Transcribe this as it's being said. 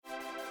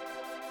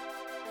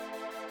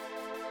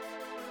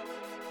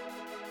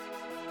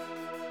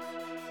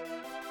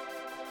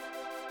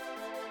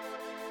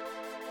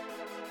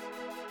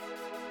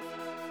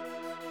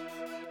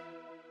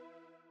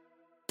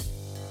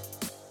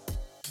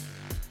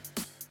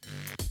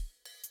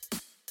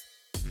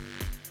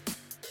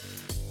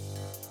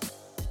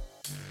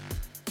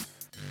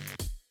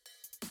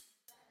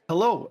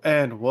Hello,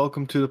 and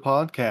welcome to the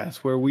podcast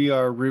where we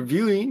are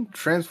reviewing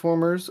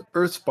Transformers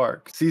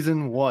Earthspark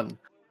Season 1.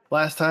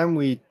 Last time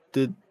we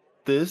did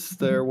this,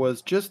 there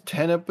was just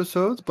 10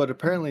 episodes, but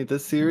apparently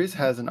this series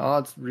has an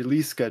odd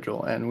release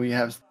schedule, and we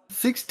have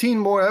 16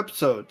 more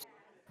episodes.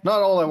 Not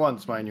all at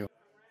once, mind you.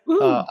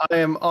 I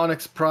am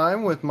Onyx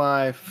Prime with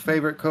my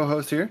favorite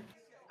co-host here.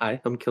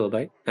 Hi, I'm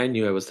Kilobyte. I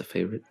knew I was the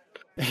favorite.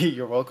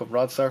 You're welcome,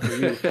 Rodstar, for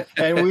you.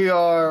 And we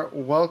are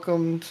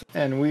welcomed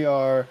and we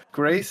are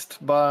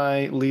graced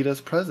by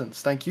Lita's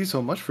presence. Thank you so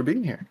much for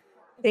being here.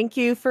 Thank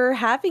you for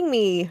having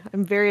me.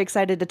 I'm very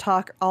excited to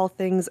talk all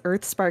things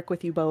Earthspark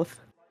with you both.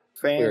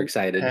 We're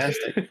excited.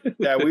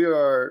 Yeah, we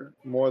are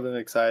more than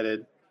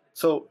excited.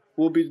 So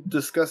we'll be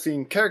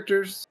discussing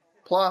characters,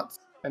 plots,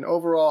 and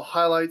overall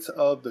highlights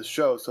of the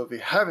show. So if you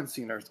haven't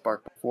seen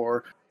Earthspark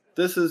before,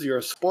 this is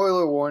your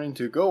spoiler warning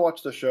to go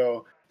watch the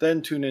show, then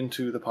tune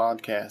into the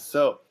podcast.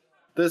 So,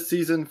 this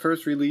season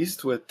first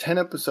released with 10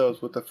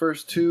 episodes, with the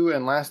first 2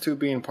 and last 2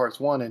 being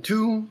parts 1 and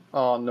 2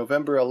 on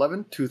November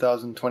 11,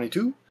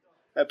 2022.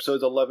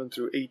 Episodes 11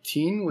 through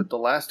 18, with the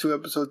last 2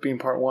 episodes being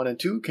part 1 and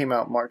 2, came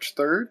out March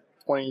 3rd,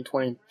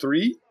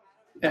 2023.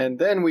 And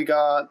then we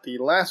got the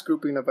last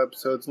grouping of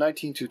episodes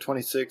 19 to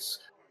 26,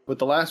 with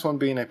the last one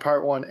being a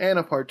part 1 and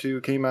a part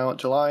 2, came out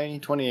July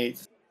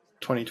 28th,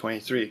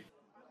 2023.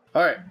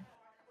 Alright.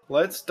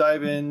 Let's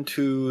dive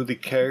into the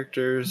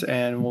characters,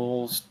 and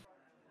we'll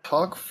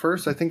talk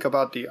first, I think,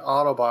 about the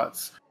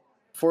Autobots.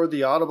 For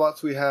the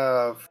Autobots, we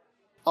have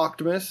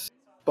Optimus,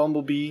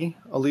 Bumblebee,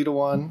 Alita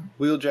 1,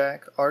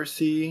 Wheeljack,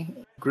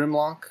 RC,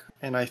 Grimlock,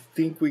 and I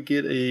think we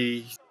get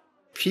a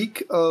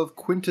peek of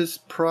Quintus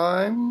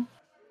Prime.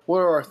 What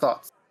are our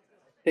thoughts?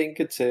 I think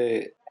it's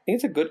a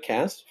good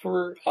cast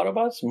for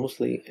Autobots.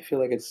 Mostly, I feel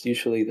like it's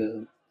usually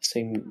the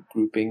same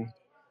grouping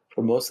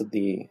for most of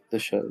the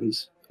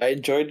shows. I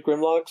enjoyed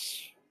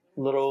Grimlock's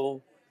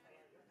little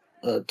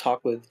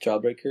talk with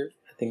Jawbreaker.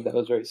 I think that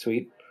was very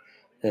sweet,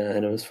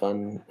 and it was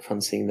fun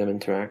seeing them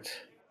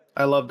interact.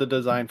 I love the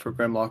design for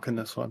Grimlock in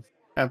this one.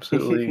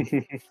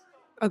 Absolutely.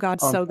 Oh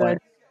God, so good.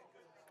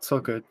 So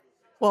good.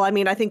 Well, I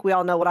mean, I think we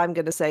all know what I'm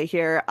going to say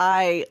here.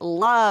 I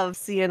love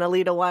seeing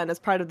Alita 1 as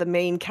part of the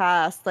main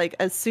cast. Like,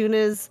 as soon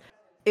as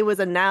it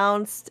was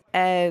announced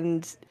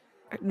and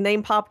her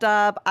name popped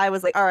up, I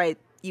was like, all right,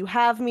 you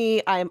have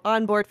me. I am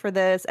on board for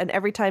this. And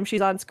every time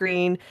she's on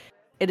screen,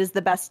 it is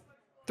the best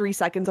 3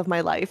 seconds of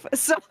my life.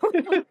 So,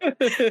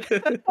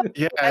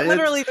 yeah,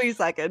 literally 3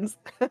 seconds.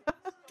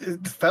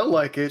 It felt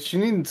like it. She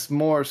needs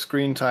more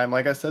screen time.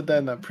 Like I said that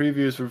in the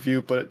previous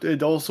review, but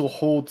it also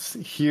holds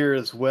here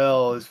as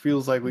well. It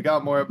feels like we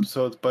got more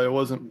episodes, but it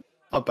wasn't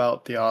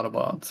about the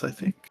Autobots, I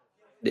think.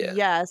 Yeah.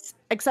 Yes,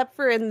 except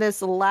for in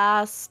this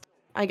last,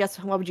 I guess,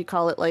 what would you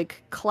call it,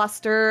 like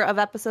cluster of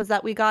episodes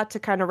that we got to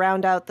kind of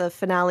round out the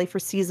finale for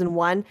season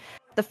 1.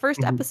 The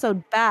first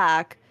episode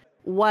back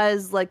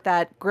was like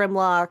that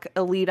Grimlock,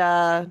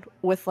 Alita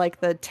with like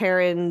the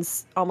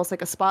Terrans, almost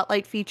like a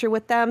spotlight feature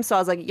with them. So I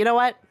was like, you know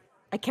what?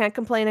 I can't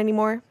complain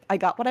anymore. I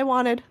got what I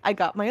wanted. I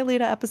got my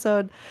Alita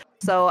episode.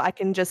 So I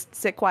can just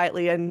sit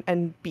quietly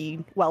and be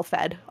well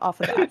fed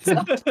off of that.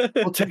 So.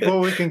 We'll take what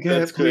we can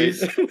get,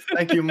 please.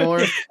 Thank you,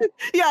 more.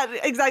 Yeah,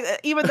 exactly.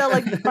 Even though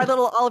like my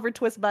little Oliver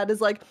Twist bud is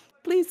like,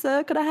 please,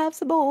 sir, could I have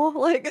some more?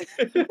 Like,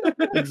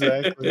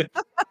 exactly.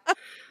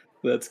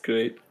 That's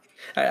great.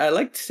 I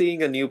liked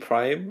seeing a new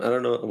Prime. I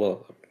don't know.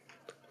 Well,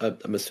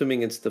 I'm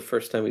assuming it's the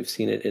first time we've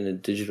seen it in a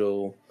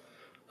digital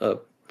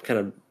kind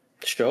of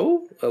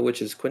show,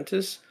 which is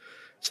Quintus.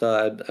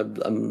 So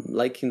I'm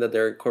liking that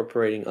they're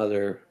incorporating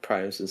other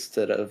primes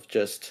instead of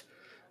just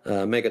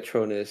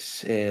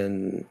Megatronus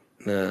and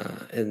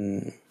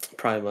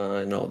Prima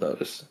and all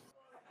those.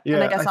 Yeah,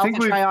 and I guess I'll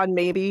try on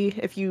maybe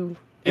if you.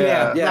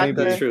 Yeah,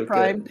 that's true.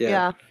 Prime. Good.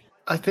 Yeah.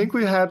 I think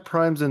we had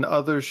primes in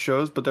other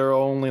shows, but they're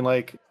only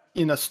like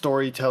in a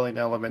storytelling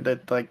element.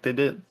 That like they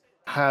didn't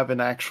have an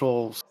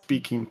actual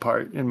speaking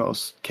part in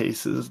most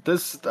cases.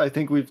 This, I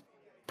think we've.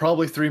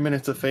 Probably 3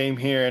 minutes of fame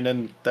here, and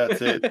then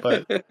that's it.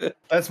 But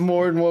that's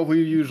more than what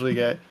we usually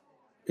get.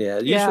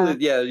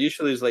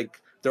 Usually it's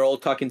like they're all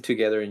talking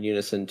together in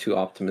unison to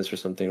Optimus or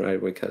something, right?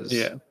 Because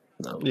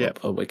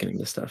awakening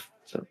this stuff.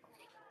 So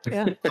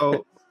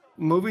So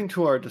moving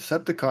to our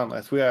Decepticon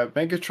list, we have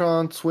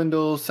Megatron,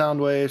 Swindle,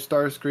 Soundwave,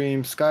 Starscream,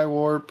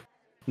 Skywarp,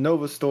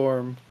 Nova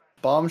Storm,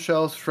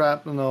 Bombshell,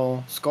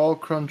 Shrapnel,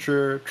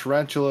 Skullcruncher,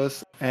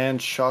 Tarantulas, and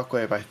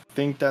Shockwave. I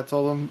think that's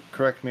all of them.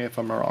 Correct me if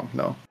I'm wrong.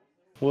 No.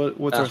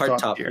 What's our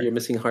thought Hardtop? here? You're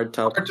missing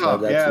Hardtop.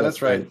 Hardtop.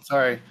 That's right.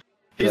 Sorry.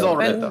 He's all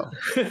red, though.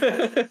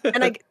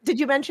 And did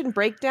you mention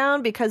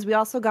Breakdown? Because we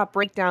also got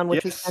Breakdown,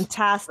 which was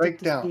fantastic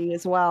to see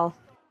as well.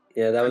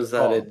 Yeah, that was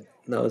added.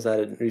 That was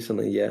added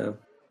recently. Yeah.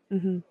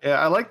 Mm-hmm. Yeah,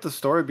 I like the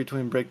story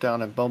between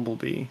Breakdown and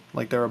Bumblebee.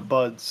 Like they were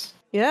buds.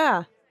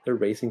 Yeah. They're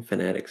racing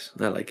fanatics.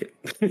 I like it.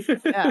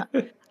 Yeah.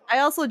 I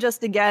also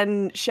just,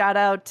 again, shout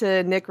out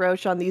to Nick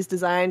Roche on these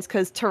designs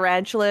because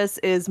Tarantulas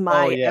is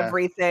my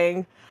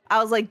everything.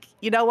 I was like,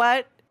 you know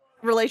what?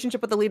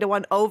 Relationship with Alita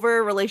 1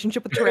 over,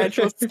 relationship with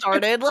Tarantulas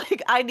started.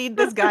 Like, I need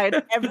this guy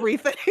in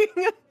everything.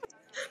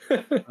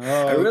 I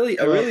Oh,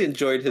 really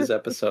enjoyed his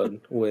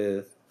episode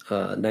with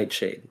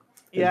Nightshade. It was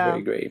Yeah.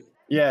 very great.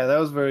 yeah, that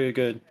was very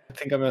good. I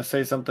think I'm gonna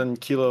say something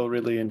Kilo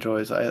really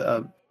enjoys.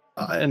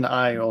 And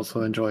I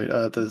also enjoyed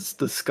the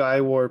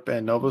Skywarp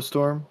and Nova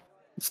Storm,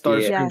 Yeah.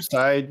 Starscream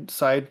Yes.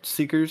 side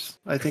seekers.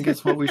 I think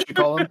is what we should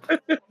call them.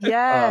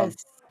 Yes.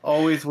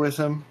 Always with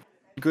him.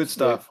 Good They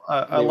stuff.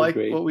 I they were like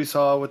great. what we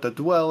saw with the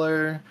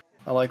Dweller.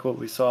 I like what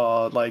we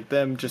saw, like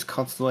them just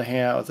constantly hang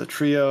out as a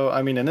trio.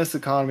 I mean, in this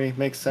economy,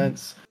 makes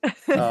sense.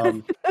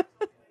 Um,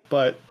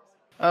 but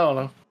I don't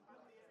know.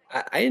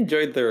 I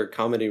enjoyed their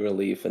comedy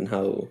relief and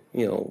how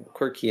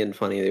quirky and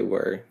funny they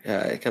were.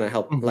 It kind of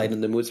helped Mhm.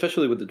 lighten the mood,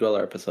 especially with the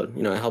Dweller episode.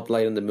 It helped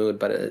lighten the mood.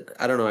 But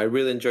I don't know. I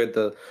really enjoyed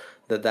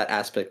that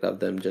aspect of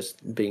them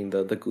just being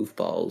the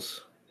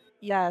goofballs.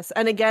 Yes.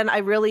 And again, I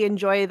really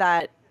enjoy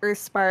that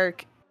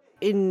Earthspark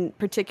in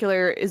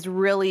particular is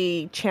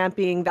really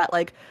championing that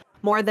like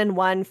more than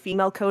one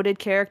female coded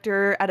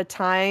character at a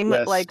time,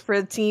 Yes. like for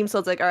the team. So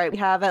it's like, all right, we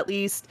have at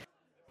least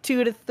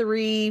 2 to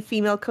 3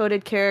 female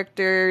coded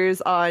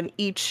characters on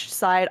each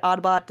side: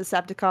 Autobot,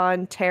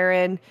 Decepticon,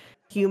 Terran,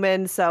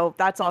 human. So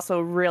that's also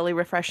really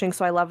refreshing.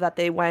 So I love that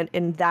they went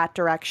in that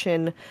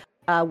direction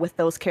with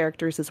those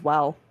characters as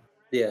well.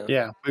 Yeah.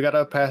 Yeah, we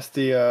gotta pass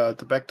the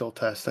Bechdel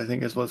test. I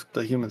think is what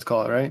the humans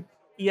call it, right?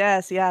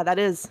 Yes, yeah, that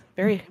is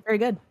very, very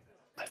good.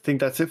 I think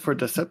that's it for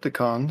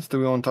Decepticons. Do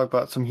we want to talk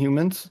about some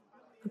humans?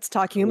 Let's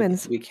talk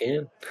humans. We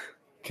can.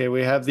 Okay,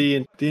 we have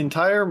the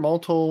entire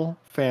Multiple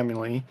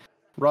family: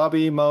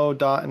 Robbie, Mo,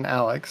 Dot, and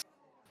Alex.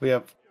 We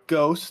have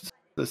Ghost,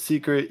 the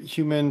secret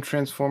human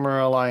transformer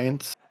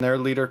alliance, and their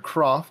leader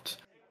Croft.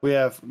 We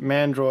have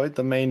Mandroid,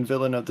 the main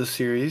villain of the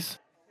series,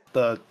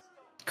 the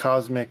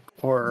cosmic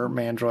horror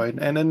Mandroid,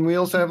 and then we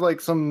also have like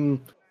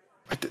some.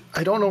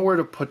 I don't know where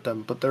to put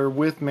them, but they're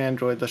with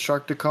Mandroid, the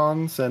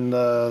Sharkticons and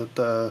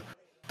the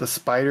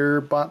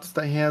spider bots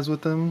that he has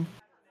with him,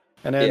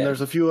 and then Yeah.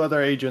 there's a few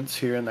other agents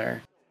here and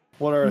there.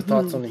 What are our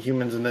thoughts Mhm. on the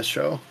humans in this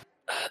show?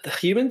 The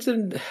humans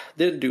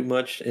didn't do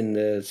much in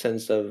the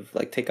sense of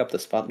like take up the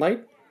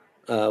spotlight,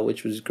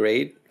 which was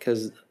great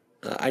because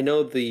I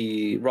know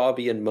the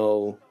Robbie and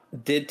Mo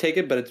did take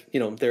it, but it's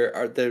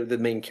they're the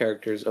main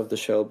characters of the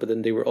show. But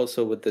then they were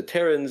also with the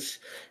Terrans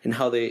and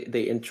how they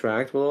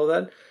interact with all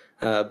that.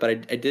 But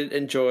I did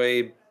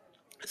enjoy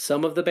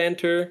some of the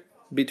banter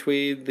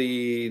between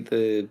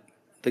the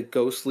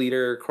Ghost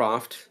leader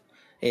Croft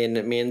and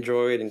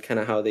Mandroid, and kind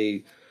of how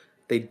they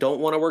don't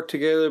want to work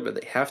together, but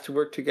they have to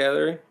work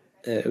together.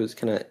 It was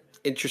kind of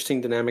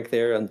interesting dynamic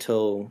there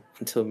until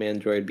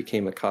Mandroid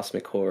became a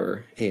cosmic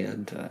horror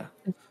and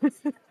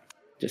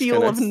just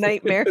Fuel kinda- of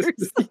nightmares.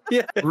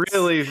 Yes.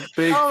 Really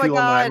big Oh my fuel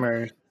God.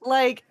 nightmare.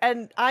 Like,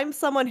 and I'm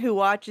someone who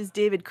watches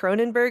David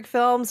Cronenberg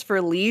films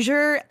for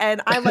leisure,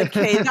 and I'm like,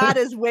 okay, that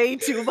is way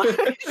too much.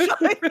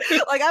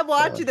 like I'm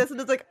watching this,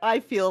 and it's like I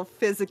feel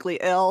physically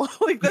ill.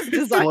 like this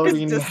design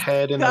Floating is just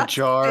head in a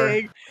jar.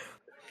 with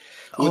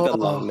a Oh.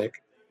 long neck.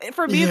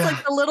 For me, it's like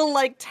Yeah. the little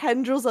like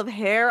tendrils of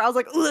hair. I was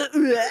like,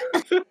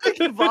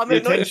 The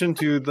vomit. attention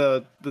to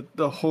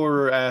the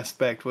horror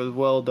aspect was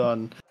well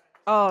done.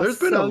 Oh, There's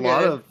been so a lot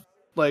good. of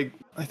like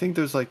I think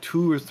there's like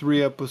 2 or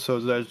 3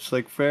 episodes that's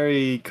like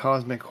very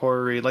cosmic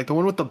horror-y. Like the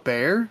one with the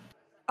bear,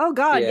 Oh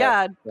God, Yeah,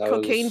 yeah, that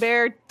Cocaine was-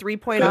 Bear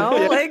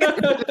 3.0.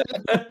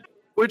 Like,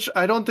 which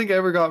I don't think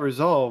ever got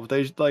resolved.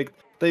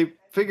 They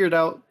figured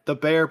out the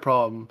bear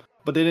problem,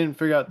 but they didn't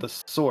figure out the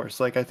source.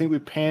 Like I think we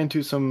pan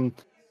to some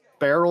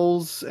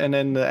barrels and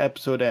then the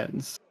episode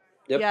ends.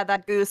 Yep. yeah,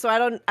 that goose. So I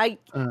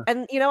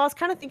was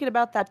kind of thinking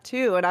about that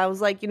too, and I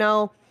was like,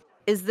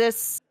 is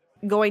this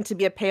going to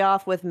be a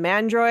payoff with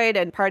Mandroid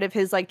and part of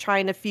his like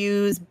trying to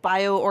fuse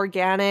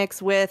bioorganics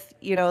with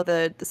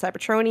the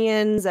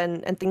Cybertronians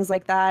and things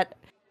like that,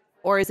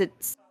 or is it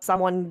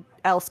someone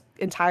else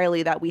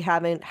entirely that we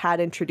haven't had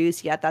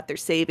introduced yet that they're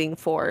saving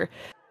for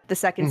the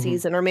second Mhm.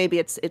 season, or maybe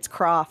it's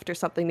Croft or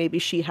something. Maybe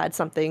she had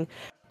something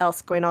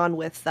else going on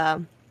with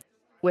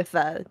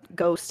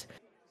Ghost.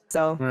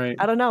 So Right.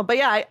 I don't know, but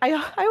yeah,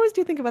 I always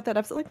do think about that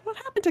episode. Like, what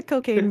happened to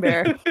Cocaine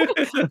Bear?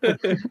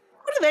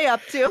 What are they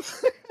up to?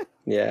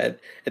 Yeah,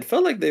 it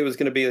felt like there was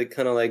going to be like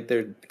kind of like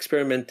they're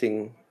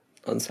experimenting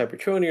on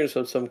Cybertronians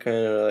or some kind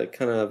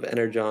of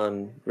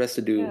energon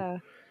residue, Yeah.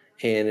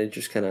 and it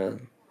just kind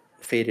of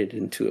faded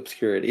into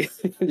obscurity.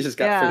 It just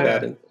got Yeah.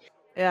 forgotten.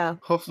 Yeah.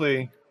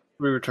 Hopefully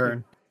we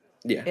return.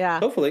 Yeah. Yeah.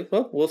 Hopefully.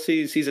 Well, we'll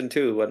see season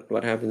 2.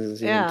 What happens in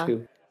season Yeah.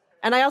 2?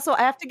 And I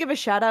have to give a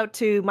shout out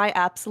to my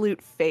absolute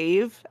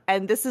fave,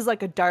 and this is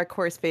like a dark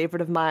horse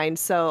favorite of mine,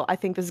 so I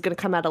think this is gonna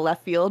come out of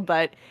left field,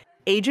 but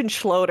Agent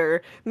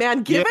Schloter,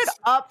 man, give Yes. it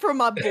up for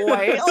my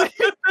boy. Like,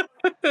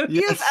 he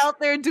is Yes. out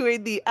there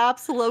doing the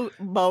absolute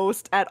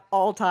most at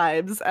all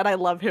times, and I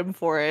love him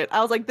for it.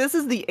 I was like, this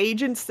is the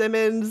Agent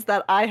Simmons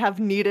that I have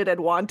needed and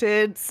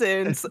wanted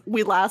since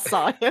we last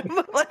saw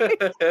him.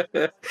 Like,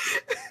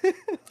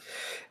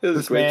 It was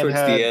This great man towards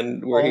had the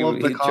end where all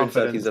of the he turns out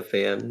confidence. he's a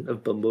fan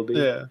of Bumblebee.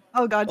 Yeah.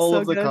 oh God, All so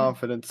of the good.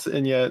 confidence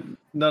and yet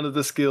none of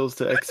the skills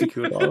to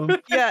execute on them.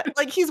 Yeah,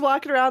 like he's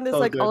walking around this So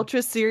like good.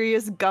 ultra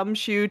serious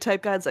gumshoe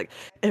type guy. It's like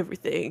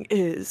everything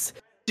is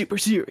super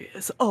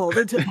serious all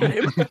the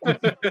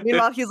time.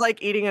 Meanwhile, he's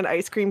like eating an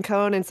ice cream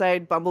cone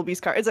inside Bumblebee's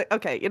car. It's like,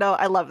 okay,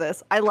 I love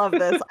this. I love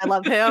this. I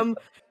love him.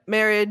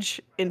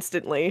 Marriage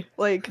instantly.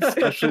 Like,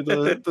 Especially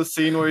the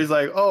scene where he's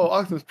like, "Oh,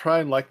 Optimus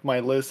Prime liked my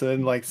list," and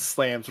then like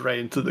slams right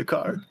into the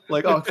car.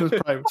 Like Optimus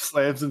Prime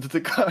slams into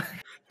the car.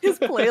 his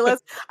playlist.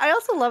 I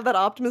also love that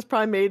Optimus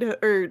Prime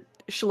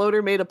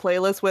Schloter made a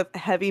playlist with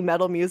heavy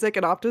metal music,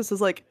 and Optimus was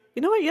like,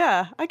 you know what?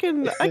 Yeah, I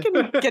can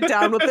get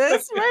down with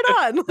this. Right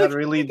on. That Like,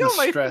 relieved the go,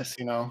 my- stress,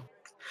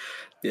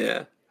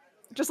 Yeah.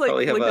 just like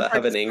Probably Linkin have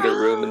Park an is, anger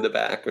room in the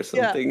back or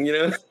Yeah. something, you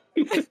know?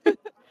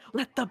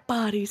 Let the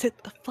bodies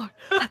hit the floor.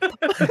 Let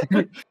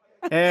the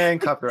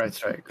And copyright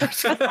strike.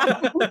 It's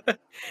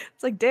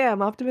like,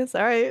 damn, Optimus.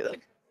 All right.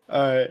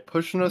 All right,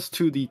 pushing us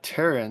to the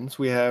Terrans,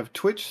 we have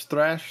Twitch,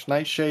 Thrash,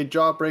 Nightshade,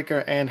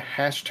 Jawbreaker, and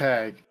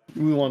Hashtag.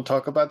 We want to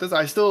talk about this.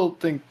 I still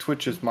think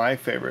Twitch is my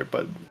favorite,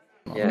 but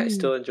Yeah, I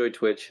still enjoyed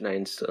Twitch, and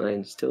I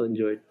still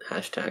enjoyed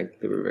Hashtag.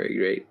 They were very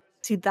great.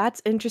 See, that's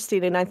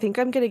interesting, and I think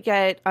I'm gonna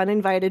get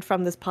uninvited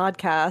from this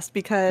podcast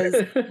because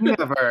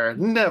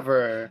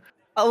never.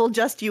 oh, well,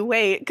 just you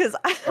wait, because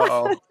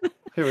Uh-oh.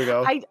 Here we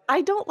go.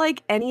 I don't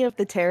like any of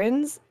the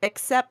Terrans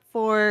except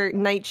for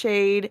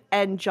Nightshade,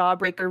 and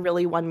Jawbreaker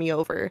really won me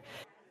over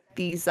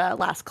these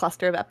last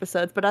cluster of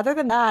episodes. But other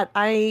than that,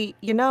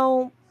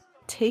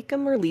 take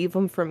them or leave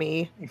them for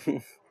me.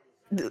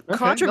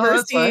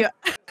 Controversy, You're allowed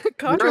to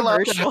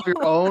controversial. have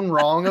your own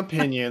wrong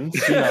opinions,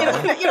 You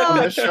know, on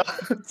this show.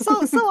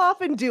 so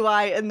often do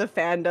I in the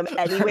fandom.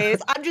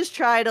 Anyways, I'm just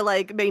trying to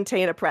like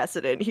maintain a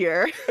precedent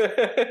here.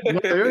 No,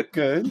 they're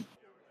good.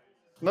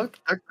 Look,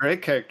 they're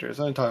great characters.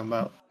 What am I talking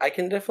about? I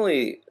can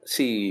definitely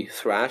see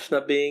Thrash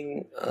not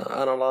being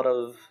on a lot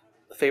of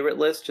favorite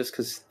lists just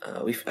because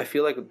I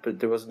feel like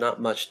there was not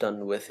much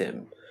done with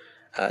him.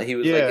 He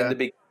was like in the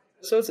big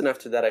episodes, and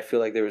after that, I feel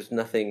like there was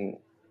nothing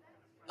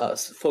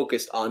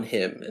focused on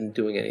him and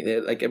doing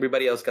anything. Like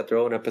everybody else got their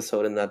own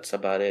episode, and that's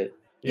about it.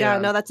 Yeah,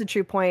 no, that's a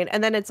true point.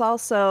 And then it's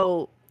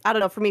also, I don't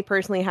know, for me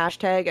personally,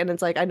 Hashtag, and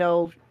it's like I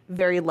know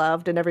very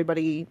loved and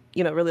everybody,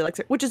 really likes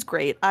it, which is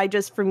great.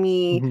 For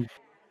me,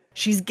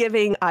 she's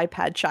giving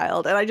iPad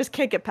child, and I just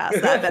can't get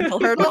past that mental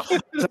hurdle.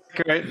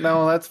 Great.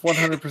 No, that's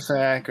 100%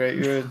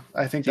 accurate.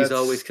 I think He's that's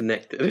always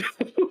connected.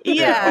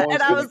 Yeah, always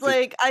and I was connected.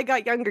 like, I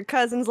got younger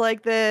cousins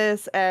like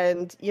this,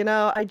 and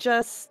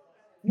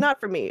not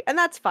for me. And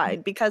that's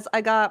fine because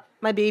I got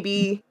my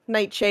baby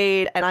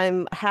Nightshade, and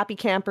I'm a happy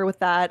camper with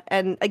that.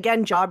 And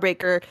again,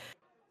 Jawbreaker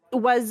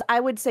was, I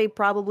would say,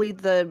 probably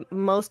the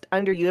most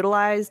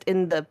underutilized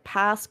in the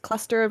past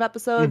cluster of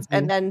episodes.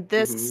 And then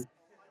this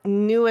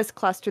newest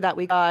cluster that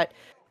we got,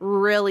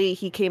 really,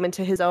 he came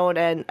into his own.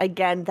 And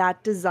again,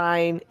 that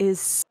design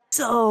is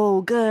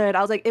so good.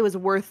 I was like, it was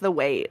worth the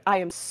wait. I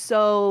am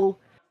so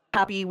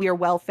happy we are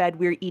well fed.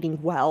 We're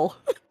eating well.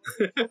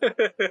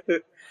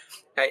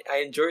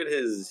 I enjoyed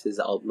his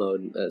alt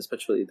mode,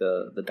 especially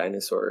the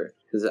dinosaur,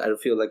 because I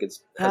feel like it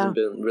hasn't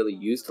been really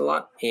used a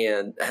lot.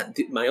 And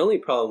my only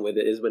problem with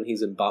it is when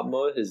he's in bot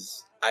mode,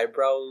 his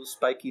eyebrow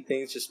spiky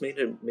things just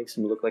makes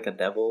him look like a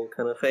devil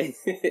kind of thing.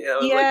 I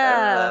was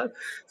like,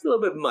 it's a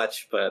little bit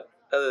much, but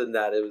other than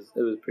that, it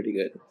was pretty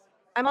good.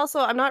 I'm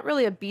not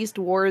really a Beast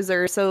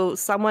Warser, so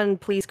someone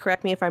please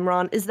correct me if I'm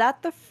wrong. Is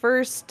that the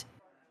first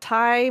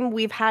time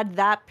we've had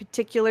that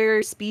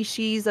particular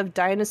species of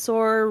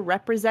dinosaur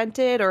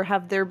represented, or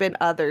have there been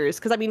others?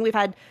 Because I mean, we've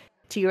had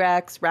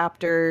T-Rex,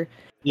 Raptor,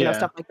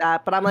 stuff like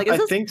that. But I'm like, I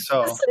think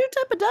so. Is this a new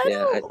type of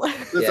dino?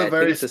 It's a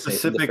very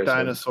specific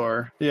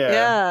dinosaur.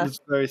 Yeah, it's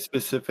very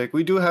specific.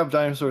 We do have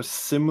dinosaurs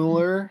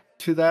similar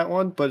to that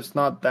one, but it's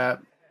not that.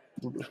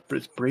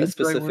 It's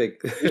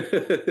specific.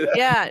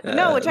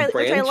 No, which I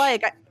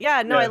like.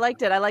 I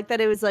liked it. I like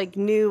that it was like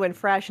new and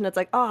fresh, and it's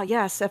like, oh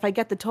yes, if I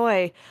get the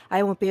toy,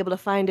 I won't be able to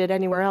find it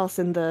anywhere else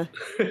in the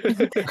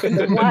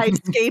wide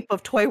scape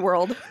of Toy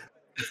World.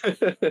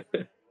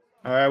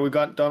 All right, we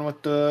got done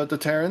with the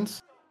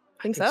Terrans.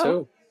 I think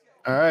so.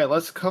 All right,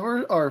 let's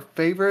cover our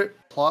favorite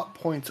plot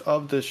points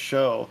of this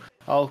show.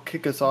 I'll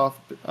kick us off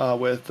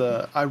with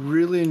I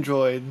really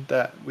enjoyed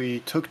that we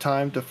took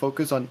time to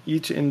focus on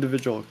each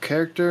individual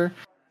character.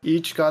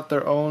 Each got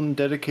their own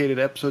dedicated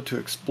episode to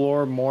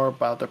explore more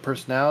about their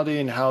personality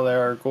and how they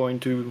are going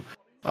to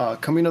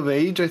coming of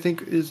age, I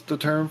think is the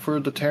term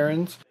for the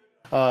Terrans.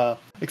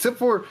 Except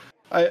for,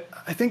 I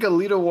think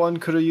Alita 1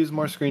 could have used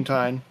more screen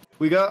time.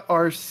 We got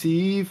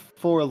RC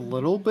for a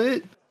little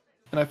bit,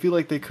 and I feel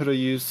like they could have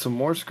used some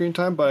more screen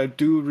time, but I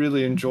do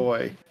really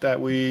enjoy that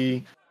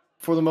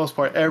for the most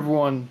part,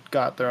 everyone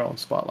got their own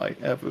spotlight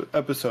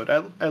episode,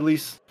 at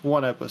least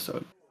one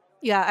episode.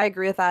 Yeah, I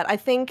agree with that. I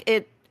think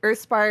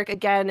Earthspark,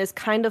 again, is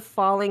kind of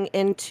falling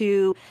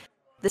into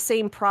the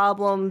same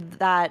problem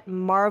that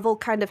Marvel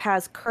kind of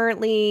has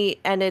currently,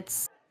 and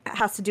it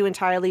has to do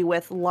entirely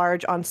with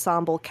large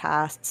ensemble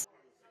casts.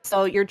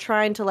 So you're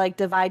trying to like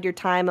divide your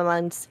time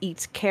amongst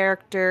each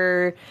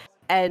character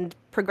and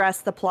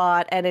progress the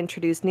plot and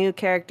introduce new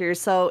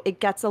characters. So it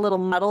gets a little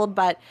muddled,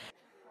 but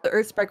the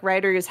Earthspark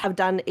writers have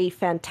done a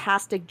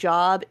fantastic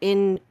job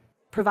in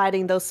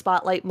providing those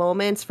spotlight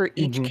moments for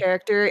each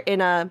character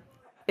in a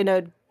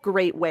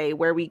great way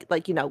where we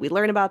we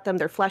learn about them,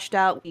 they're fleshed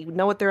out, we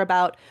know what they're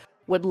about.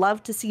 Would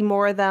love to see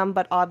more of them,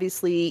 but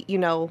obviously,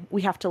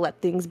 we have to let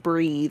things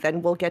breathe,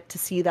 and we'll get to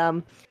see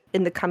them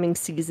in the coming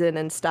season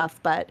and stuff.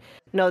 But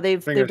no,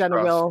 they've done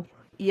a real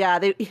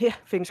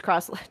fingers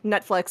crossed.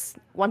 Netflix,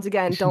 once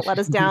again, don't let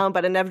us down,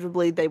 but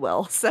inevitably they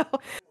will. So,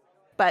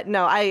 but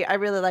no, I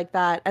really like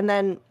that. And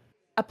then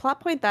a plot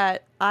point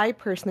that I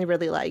personally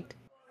really liked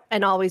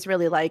and always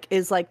really like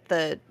is like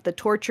the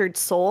tortured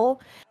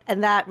soul.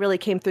 And that really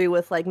came through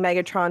with like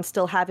Megatron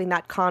still having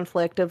that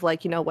conflict of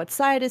like, what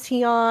side is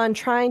he on,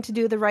 trying to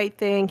do the right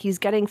thing. He's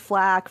getting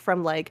flack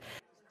from like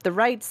the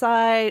right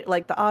side,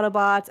 like the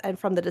Autobots, and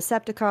from the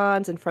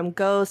Decepticons and from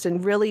Ghost,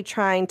 and really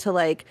trying to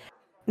like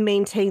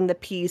maintain the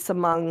peace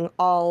among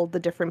all the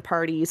different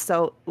parties.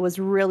 So it was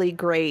really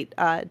great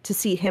to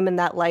see him in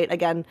that light.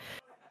 Again,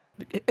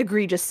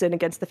 egregious sin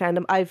against the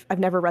fandom. I've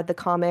never read the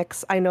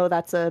comics. I know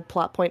that's a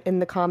plot point in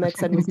the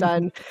comics and was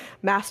done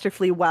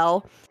masterfully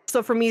well.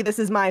 So for me, this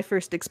is my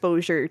first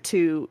exposure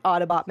to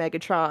Autobot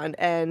Megatron,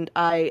 and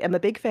I am a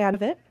big fan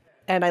of it.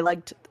 And I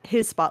liked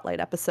his Spotlight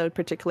episode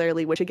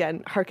particularly, which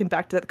again harkened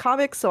back to the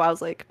comics. So I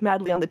was like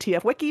madly on the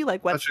TF wiki,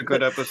 like what? Such a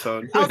good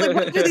episode. I was like,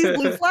 what do these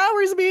blue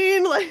flowers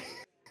mean? Like.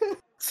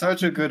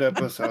 Such a good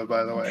episode,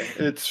 by the way.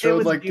 It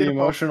showed like beautiful. The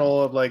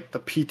emotional of like the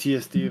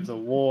PTSD of the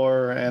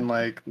war, and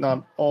like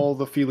not all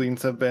the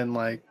feelings have been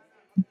like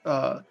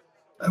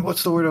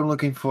what's the word I'm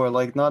looking for?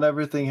 Like not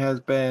everything has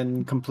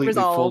been completely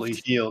resolved.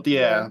 Fully healed.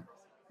 Yeah.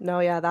 No,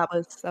 yeah, that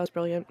was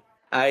brilliant.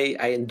 I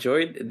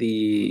enjoyed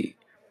the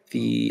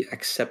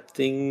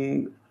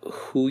accepting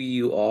who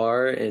you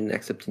are and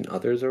accepting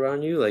others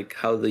around you, like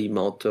how the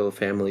Malto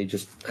family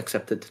just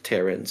accepted the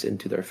Terrans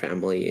into their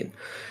family,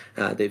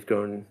 and they've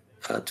grown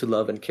to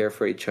love and care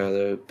for each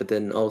other. But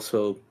then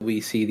also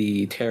we see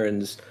the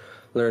Terrans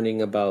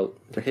learning about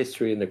their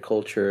history and their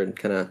culture and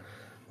kind of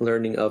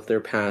learning of their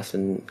past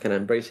and kind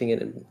of embracing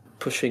it and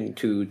pushing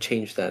to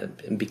change that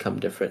and become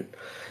different.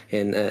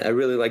 And I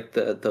really like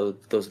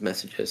those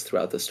messages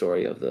throughout the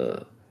story of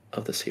the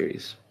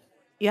series.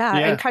 Yeah,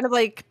 and kind of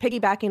like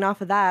piggybacking off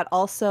of that,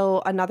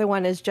 also another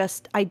one is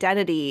just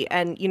identity.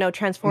 And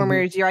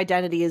Transformers, your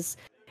identity is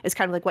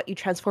kind of like what you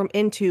transform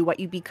into,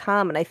 what you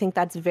become. And I think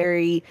that's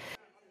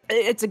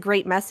it's a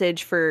great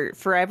message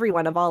for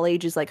everyone of all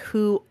ages. Like,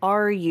 who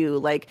are you?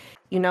 Like,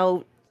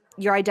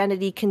 your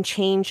identity can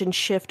change and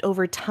shift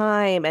over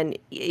time, and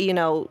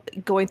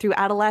going through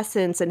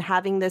adolescence and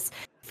having this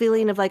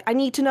feeling of like, I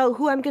need to know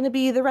who I'm going to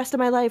be the rest of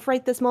my life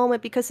right this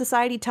moment because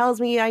society tells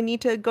me I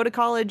need to go to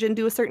college and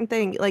do a certain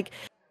thing. Like,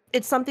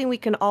 it's something we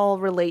can all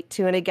relate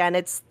to. And again,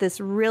 it's this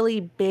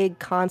really big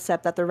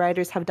concept that the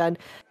writers have done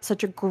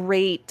such a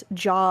great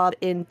job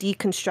in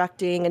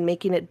deconstructing and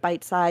making it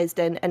bite-sized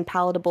and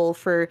palatable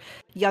for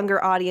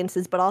younger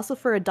audiences, but also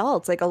for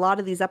adults. Like a lot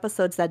of these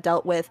episodes that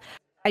dealt with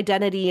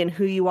identity and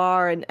who you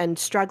are and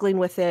struggling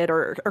with it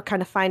or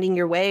kind of finding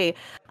your way,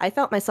 I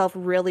felt myself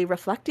really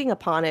reflecting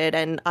upon it.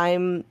 And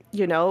I'm,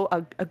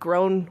 a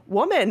grown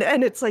woman,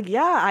 and it's like,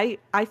 yeah,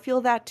 I feel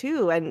that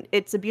too. And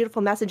it's a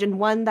beautiful message, and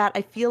one that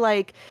I feel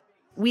like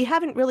we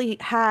haven't really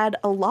had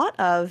a lot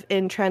of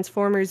in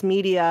Transformers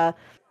media,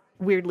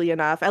 weirdly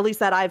enough, at least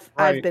that I've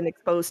been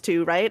exposed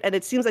to, right? And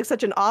it seems like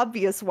such an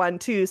obvious one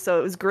too. So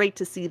it was great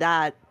to see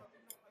that.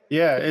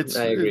 Yeah,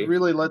 it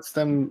really lets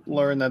them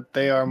learn that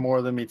they are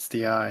more than meets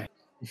the eye.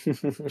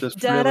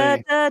 Just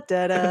really.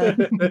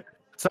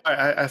 Sorry,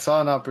 I saw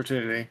an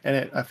opportunity,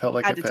 and I felt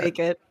like I had to take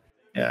it.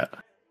 Yeah.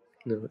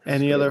 No,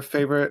 any other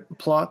favorite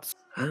plots?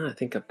 I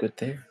think I'm good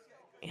there.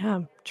 Yeah,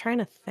 I'm trying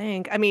to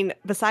think. I mean,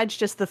 besides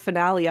just the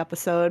finale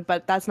episode,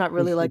 but that's not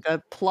really like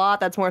a plot.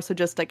 That's more so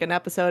just like an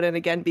episode. And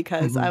again,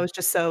 because I was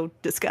just so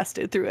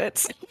disgusted through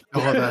it.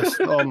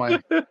 Oh my.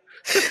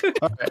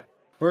 All right.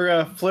 We're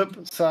going to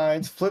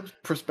flip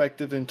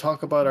perspective, and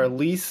talk about our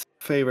least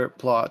favorite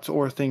plots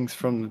or things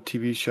from the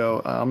TV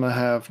show. I'm going to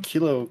have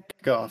Kilo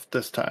kick off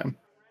this time.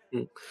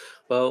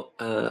 Well,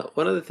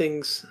 one of the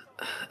things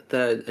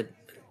that I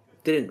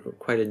didn't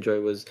quite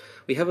enjoy was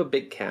we have a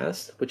big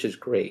cast, which is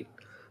great,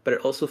 but it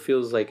also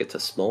feels like it's a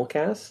small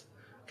cast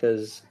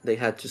because they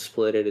had to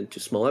split it into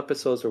small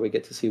episodes where we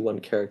get to see one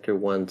character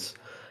once,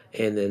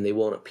 and then they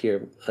won't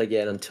appear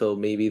again until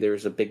maybe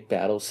there's a big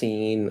battle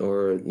scene,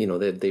 or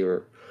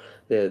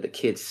the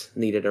kids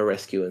needed a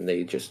rescue and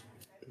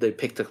they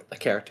picked a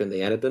character and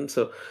they added them.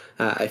 So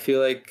I feel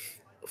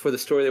like for the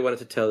story they wanted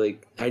to tell,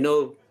 I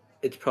know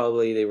it's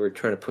probably they were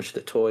trying to push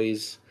the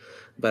toys,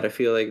 but I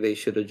feel like they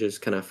should have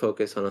just kind of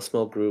focused on a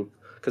small group,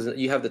 because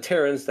you have the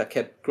Terrans that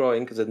kept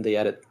growing because then they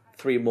added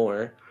 3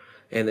 more,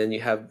 and then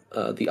you have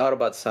the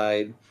Autobot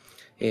side,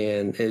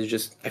 and it's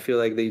just, I feel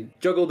like they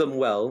juggled them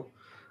well,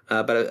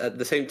 but at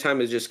the same time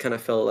it just kind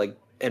of felt like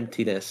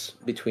emptiness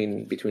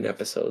between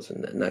episodes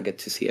and not get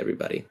to see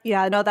everybody.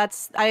 Yeah, no,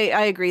 I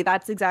agree.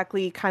 That's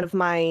exactly kind of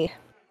my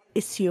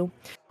issue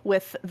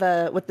with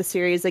the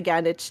series.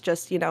 Again, it's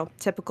just,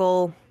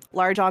 typical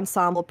large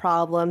ensemble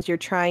problems. You're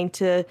trying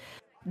to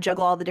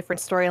juggle all the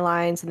different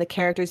storylines and the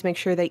characters, make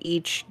sure they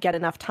each get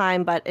enough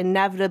time. But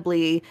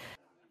inevitably,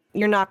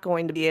 you're not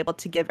going to be able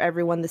to give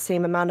everyone the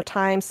same amount of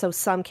time. So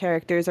some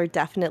characters are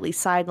definitely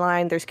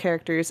sidelined. There's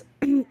characters,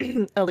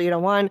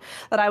 Alita one,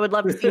 that I would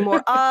love to see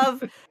more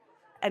of.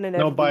 And then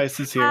No if we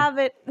biases here. have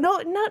it, no,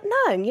 not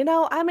none. You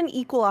know, I'm an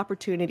equal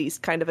opportunities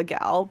kind of a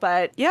gal.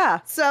 But yeah,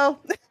 so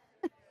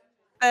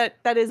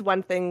that is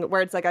one thing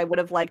where it's like I would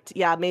have liked,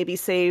 yeah, maybe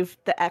save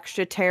the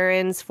extra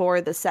Terrans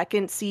for the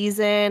second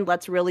season.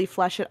 Let's really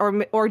flesh it,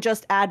 or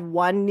just add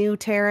one new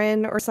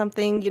Terran or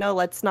something. You know,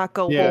 let's not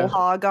go Yeah. whole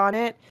hog on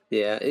it.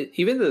 Yeah,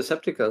 even the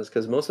Decepticons,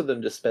 because most of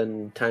them just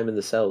spend time in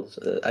the cells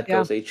at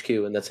Yeah. Ghost HQ,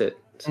 and that's it.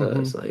 So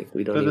it's like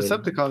we don't The even.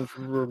 Decepticons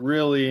were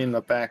really in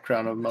the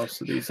background of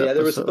most of these Yeah, episodes.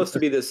 there was supposed to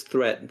be this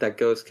threat that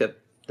Ghost kept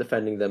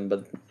defending them,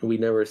 but we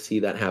never see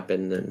that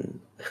happen, and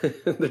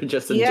they're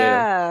just in jail.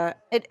 Yeah,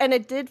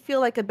 it did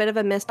feel like a bit of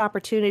a missed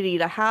opportunity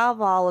to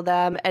have all of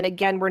them. And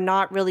again, we're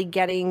not really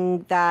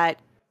getting that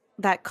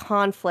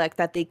conflict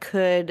that they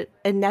could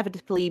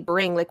inevitably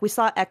bring. Like we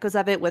saw echoes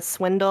of it with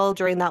Swindle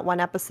during that one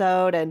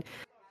episode, and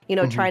you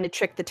know, trying to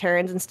trick the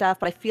Terrans and stuff.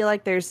 But I feel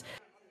like there's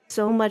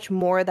so much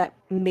more that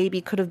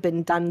maybe could have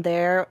been done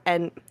there.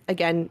 And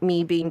again,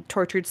 me being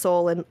tortured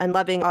soul and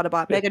loving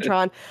Autobot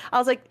Megatron, I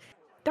was like,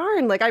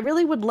 darn, like I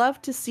really would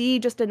love to see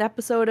just an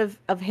episode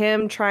of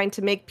him trying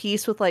to make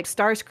peace with like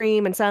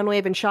Starscream and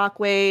Soundwave and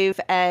Shockwave,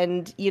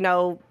 and you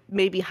know,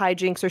 maybe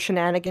hijinks or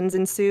shenanigans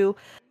ensue.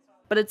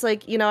 But it's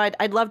like, you know,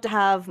 I'd love to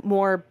have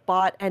more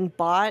bot and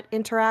bot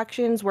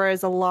interactions,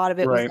 whereas a lot of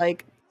it was Right.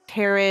 like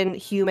Terran,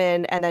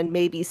 human, and then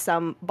maybe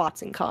some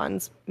bots and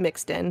cons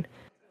mixed in.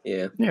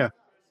 Yeah. Yeah.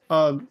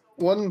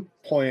 One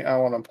point I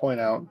want to point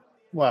out.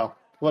 Wow,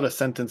 what a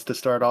sentence to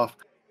start off.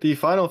 The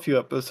final few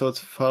episodes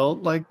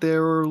felt like they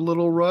were a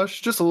little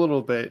rushed, just a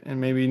little bit,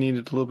 and maybe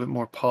needed a little bit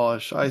more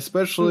polish. I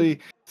especially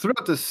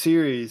throughout the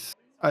series,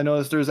 I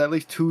noticed there's at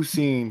least 2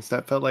 scenes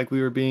that felt like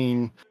we were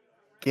being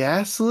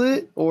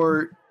gaslit,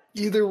 or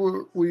either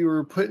we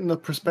were put in the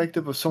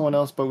perspective of someone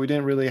else, but we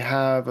didn't really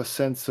have a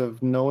sense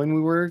of knowing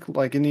we were.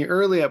 Like in the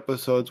early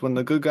episodes, when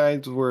the good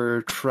guys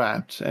were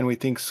trapped, and we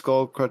think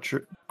Skull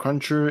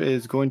Cruncher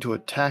is going to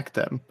attack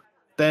them,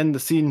 then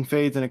the scene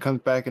fades and it comes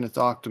back and it's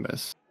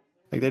Optimus.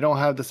 Like they don't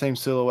have the same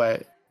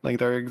silhouette. Like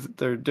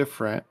they're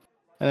different.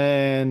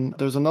 And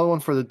there's another one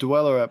for the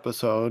Dweller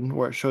episode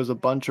where it shows a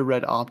bunch of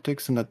red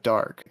optics in the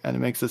dark, and it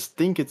makes us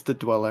think it's the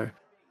Dweller,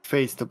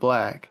 fades to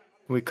black.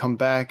 We come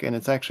back and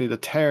it's actually the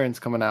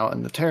Terrans coming out,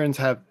 and the Terrans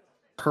have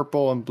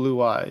purple and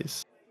blue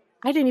eyes.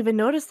 I didn't even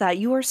notice that.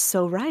 You are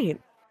so right.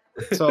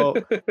 So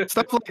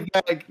stuff like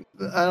that,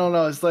 I don't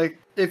know. It's like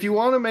if you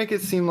want to make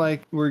it seem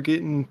like we're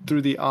getting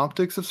through the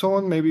optics of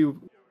someone, maybe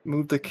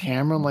move the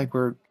camera like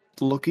we're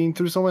looking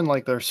through someone,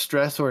 like their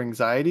stress or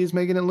anxiety is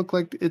making it look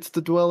like it's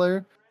the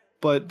Dweller.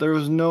 But there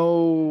was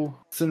no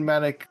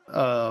cinematic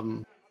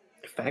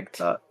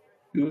Effect.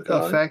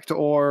 effect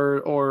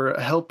or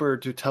helper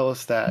to tell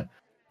us that,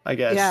 I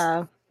guess.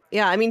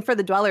 Yeah, I mean, for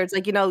the Dweller, it's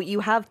like, you know, you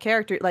have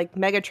characters like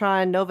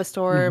Megatron, Nova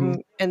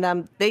Storm, and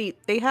them. They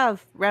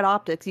have red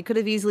optics. You could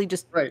have easily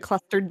just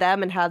clustered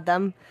them and had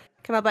them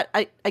come out. But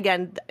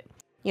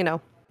you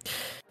know,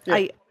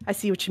 I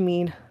see what you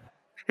mean.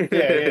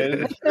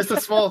 Yeah. It's the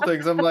small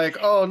things. I'm like,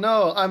 oh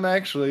no, I'm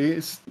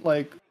actually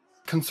like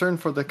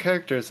concerned for the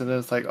characters, and then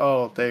it's like,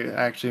 oh, they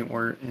actually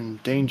were in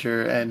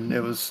danger, and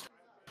it was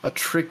a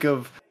trick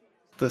of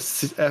the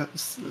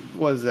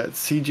what is that,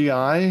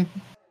 CGI?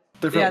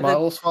 Different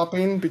model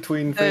swapping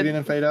between fade in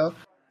and fade out.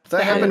 Does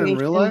that happen in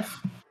real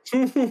life?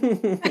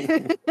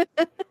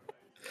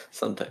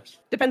 Sometimes.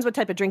 Depends what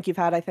type of drink you've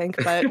had, I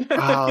think. But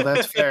oh,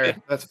 that's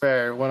fair. That's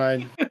fair. When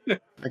I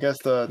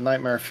guess the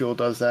nightmare fuel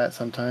does that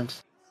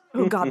sometimes.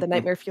 Oh god, the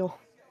nightmare fuel.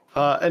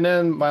 And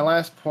then my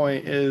last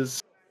point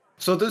is,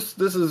 so this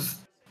is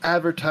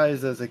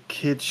advertised as a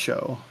kid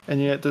show,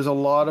 and yet there's a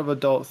lot of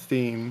adult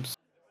themes,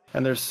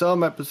 and there's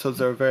some episodes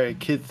that are very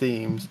kid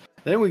themes.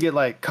 And then we get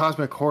like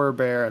Cosmic Horror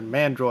Bear and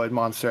Mandroid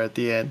Monster at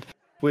the end,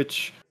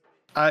 which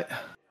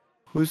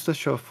who's the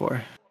show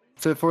for?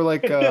 Is it for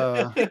like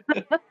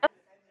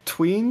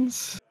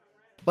tweens?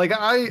 Like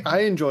I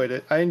enjoyed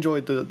it. I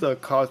enjoyed the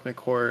cosmic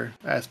horror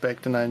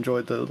aspect, and I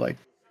enjoyed the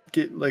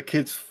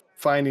kids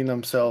finding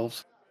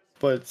themselves.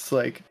 But it's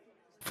like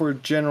for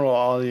general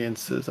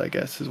audiences, I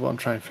guess, is what I'm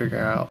trying to figure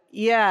out.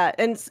 Yeah,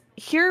 and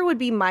here would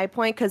be my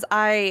point, because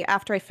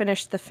after I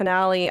finished the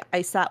finale,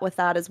 I sat with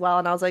that as well,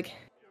 and I was like,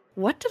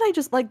 what did I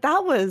just, like,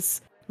 that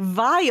was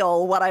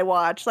vile what I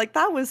watched. Like,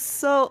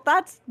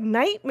 that's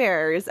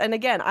nightmares. And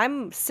again,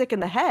 I'm sick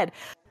in the head.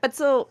 But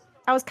so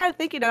I was kind of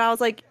thinking, and I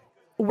was like,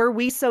 were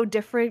we so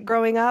different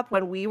growing up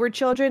when we were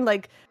children?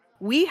 Like,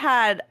 we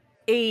had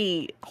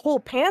a whole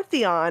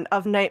pantheon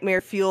of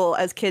nightmare fuel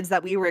as kids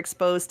that we were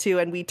exposed to,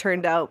 and we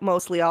turned out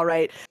mostly all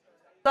right.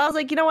 So I was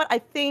like, you know what? I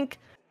think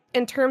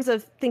in terms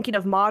of thinking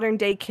of modern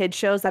day kid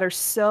shows that are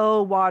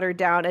so watered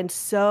down and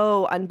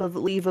so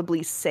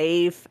unbelievably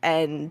safe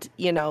and,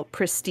 you know,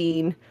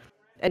 pristine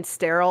and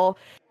sterile,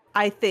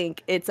 I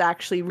think it's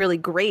actually really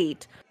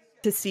great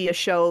to see a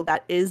show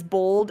that is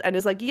bold and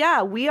is like,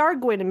 yeah, we are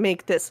going to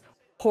make this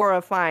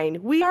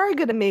horrifying. We are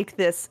going to make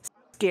this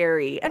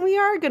scary, and we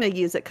are going to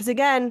use it. Because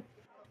again,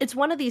 it's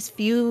one of these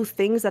few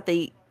things that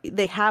they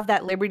have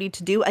that liberty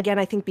to do. Again,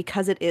 I think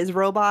because it is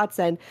robots,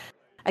 and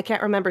I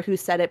can't remember who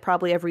said it,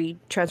 probably every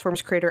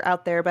Transformers creator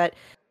out there, but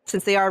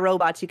since they are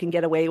robots, you can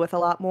get away with a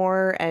lot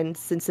more. And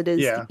since it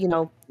is,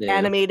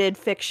 animated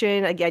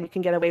fiction, again, you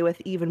can get away with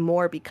even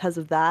more because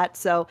of that.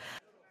 So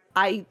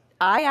I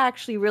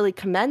actually really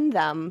commend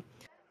them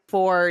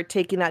for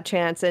taking that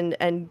chance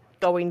and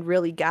going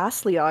really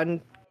ghastly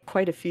on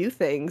quite a few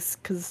things.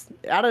 Because,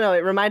 I don't know,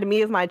 it reminded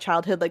me of my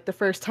childhood, like the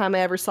first time I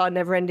ever saw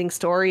Neverending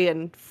Story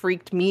and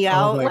freaked me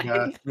out. my Like,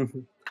 God.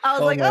 I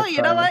was like, my oh,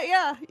 you know God. what?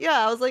 Yeah.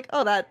 I was like,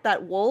 oh,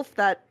 that wolf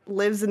that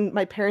lives in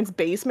my parents'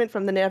 basement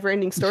from the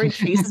Neverending Story and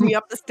chases me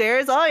up the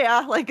stairs. Oh yeah,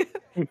 like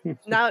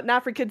now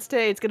for kids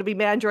today, it's gonna be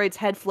Mandroid's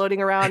head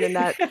floating around in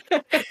that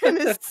in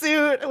his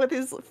suit with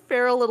his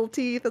feral little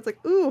teeth. It's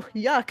like, ooh,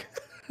 yuck.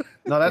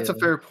 No, that's a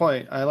fair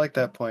point. I like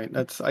that point.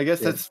 I guess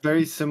that's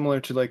very similar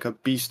to like a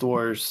Beast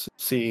Wars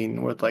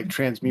scene with like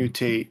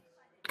transmutate,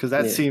 because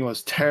that scene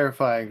was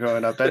terrifying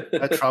growing up. That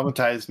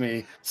traumatized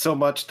me so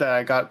much that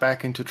I got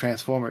back into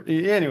Transformers.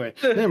 Anyway,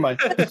 never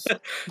mind.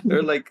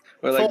 or like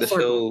Full the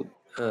circle.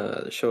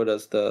 show showed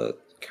us the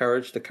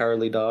Courage the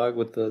Cowardly Dog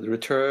with the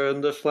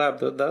Return the Flap.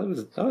 That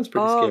was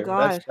pretty scary.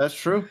 God. That's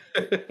true.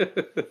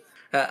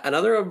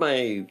 Another of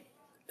my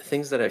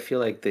things that I feel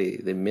like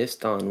they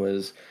missed on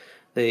was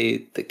the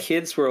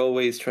kids were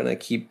always trying to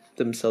keep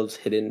themselves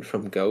hidden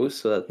from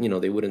ghosts so that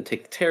they wouldn't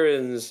take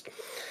Terrans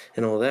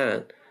and all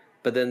that.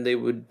 But then they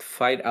would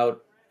fight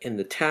out in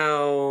the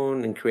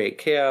town and create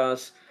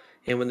chaos.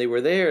 And when they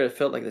were there, it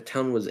felt like the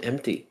town was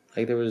empty.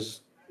 Like there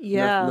was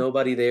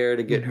nobody there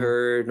to get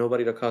hurt,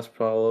 nobody to cause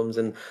problems.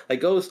 And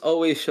like ghosts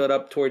always showed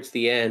up towards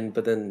the end,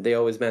 but then they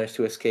always managed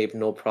to escape,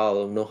 no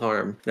problem, no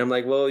harm. And I'm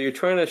like, well, you're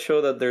trying to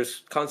show that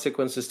there's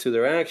consequences to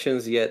their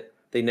actions, yet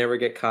they never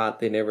get caught.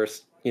 They never,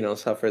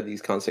 suffer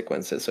these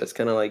consequences. So it's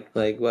kind of like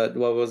what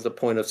was the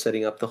point of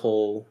setting up the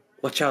whole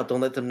watch out,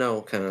 don't let them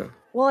know kind of.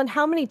 Well, and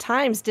how many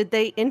times did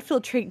they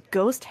infiltrate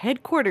Ghost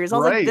headquarters? I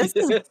was Right. like,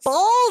 this is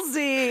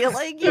ballsy.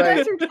 Like, you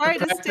guys are trying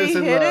to stay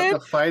in hidden. the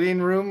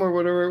fighting room or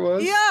whatever it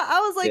was. Yeah, I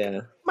was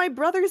like, my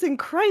brothers in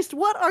Christ,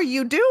 what are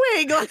you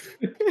doing?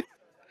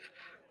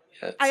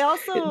 I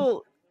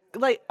also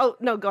oh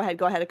no, go ahead,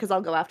 because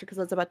I'll go after, because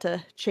I was about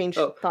to change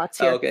thoughts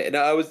here. Okay.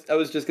 No, I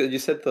was just you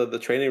said the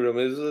training room.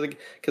 It was like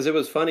because it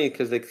was funny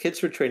because the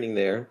kids were training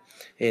there,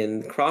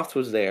 and Croft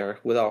was there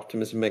with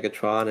Optimus and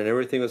Megatron, and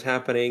everything was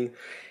happening,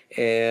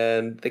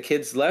 and the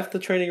kids left the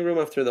training room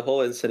after the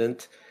whole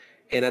incident,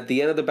 and at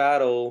the end of the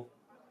battle,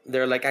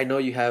 they're like, "I know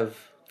you have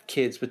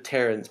kids with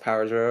Terran's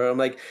powers," or I'm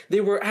like,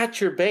 "They were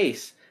at your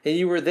base." And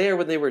you were there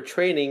when they were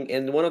training,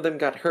 and one of them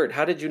got hurt.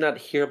 How did you not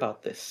hear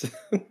about this?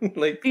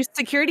 Like, do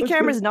security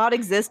cameras not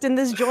exist in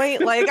this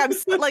joint? Like,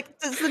 like,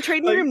 does the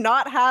training room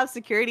not have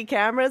security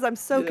cameras? I'm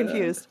so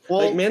confused.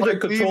 Well, like, Mandroid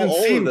control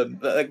all of them.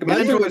 Like,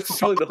 Mandroid was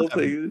controlling the whole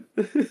thing.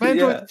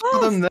 Mandroid saw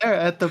them there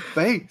at the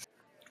base.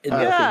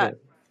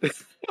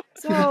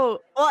 So,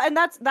 well, and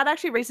that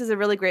actually raises a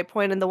really great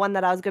point, and the one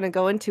that I was going to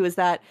go into is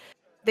that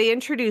they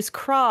introduce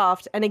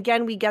Croft, and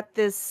again, we get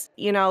this,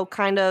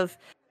 kind of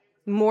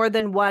more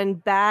than one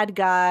bad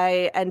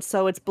guy, and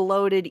so it's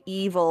bloated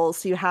evil,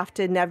 so you have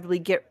to inevitably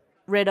get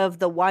rid of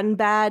the one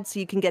bad so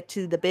you can get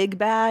to the big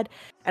bad.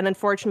 And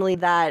unfortunately,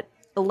 that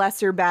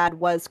lesser bad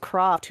was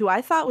Croft, who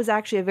I thought was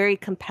actually a very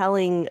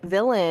compelling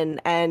villain,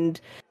 and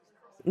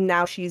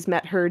now she's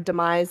met her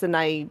demise, and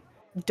I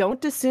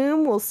don't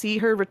assume we'll see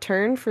her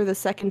return for the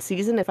second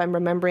season, if I'm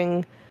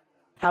remembering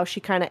how she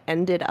kind of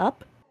ended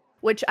up,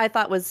 which I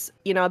thought was,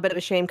 a bit of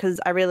a shame, because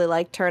I really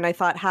liked her, and I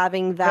thought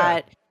having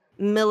that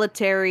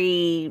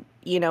military,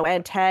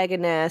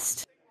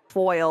 antagonist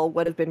foil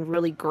would have been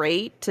really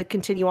great to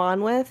continue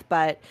on with,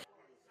 but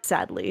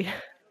sadly,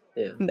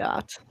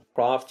 not.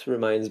 Croft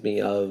reminds me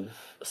of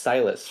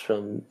Silas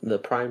from the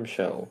Prime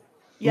show.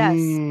 Yes,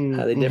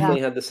 they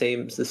definitely had the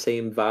same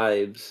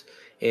vibes,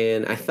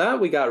 and I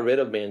thought we got rid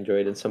of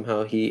Mandroid, and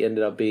somehow he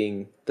ended up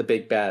being the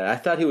big bad. I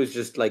thought he was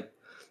just like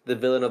the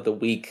villain of the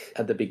week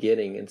at the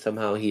beginning, and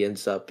somehow he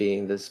ends up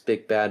being this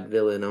big bad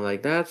villain. I'm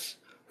like, that's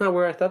not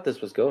where I thought this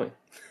was going.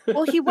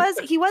 Well, he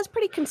was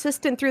pretty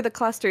consistent through the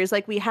clusters.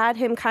 Like, we had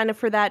him kind of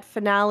for that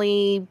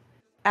finale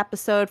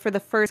episode for the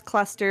first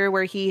cluster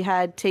where he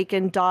had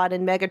taken Dot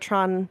and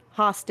Megatron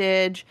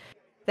hostage.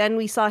 Then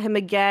we saw him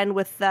again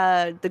with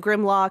the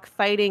Grimlock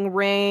fighting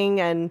Ring,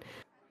 and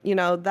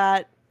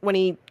that when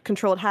he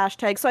controlled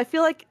hashtag. So I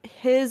feel like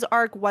his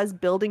arc was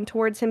building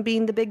towards him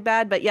being the big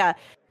bad, but yeah,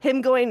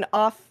 him going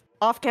off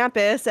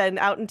campus and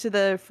out into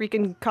the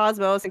freaking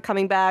cosmos and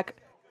coming back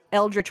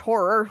Eldritch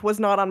Horror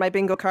was not on my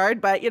bingo card,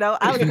 but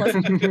I was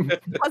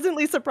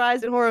pleasantly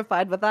surprised and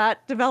horrified with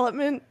that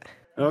development.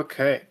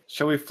 Okay,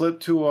 shall we flip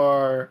to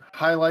our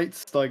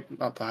highlights? Like,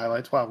 not the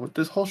highlights. Wow,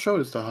 this whole show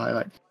is the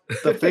highlight.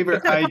 The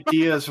favorite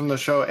ideas from the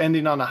show,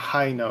 ending on a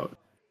high note.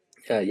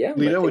 Yeah.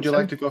 Lita, would you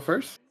like to go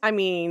first? I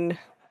mean,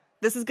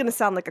 this is going to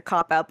sound like a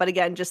cop-out, but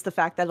again, just the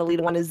fact that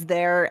Alita 1 is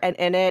there and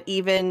in it,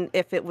 even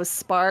if it was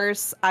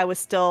sparse, I was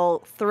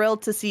still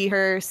thrilled to see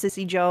her.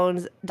 Cissy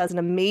Jones does an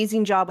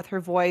amazing job with her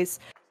voice.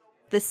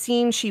 The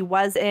scene she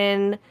was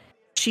in,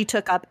 she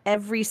took up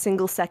every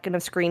single second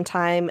of screen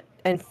time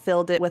and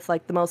filled it with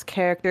like the most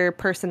character,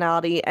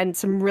 personality, and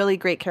some really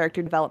great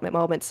character development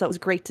moments. So it was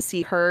great to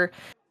see her,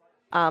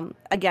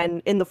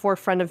 again, in the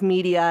forefront of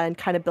media and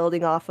kind of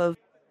building off of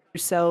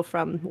Rousseau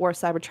from War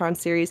Cybertron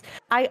series.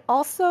 I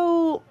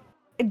also,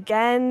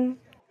 again,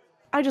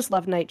 I just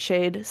love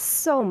Nightshade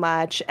so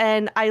much,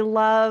 and I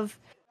love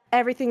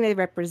everything they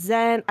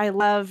represent. I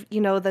love,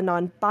 the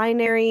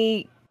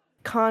non-binary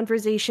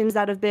conversations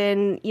that have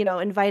been,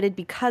 invited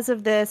because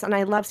of this, and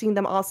I love seeing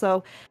them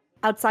also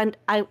outside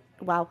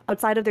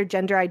of their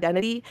gender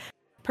identity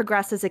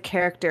progress as a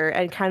character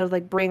and kind of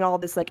like bring all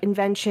this like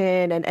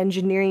invention and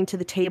engineering to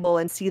the table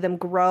and see them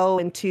grow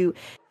into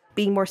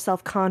being more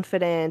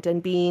self-confident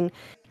and being,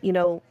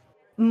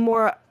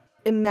 more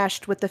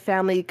enmeshed with the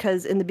family,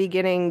 because in the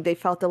beginning they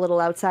felt a little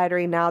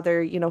outsidery. Now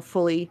they're,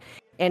 fully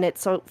in it.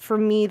 So for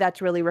me,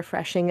 that's really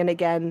refreshing. And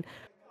again,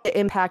 the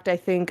impact, I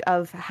think,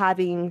 of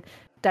having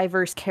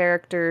diverse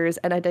characters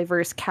and a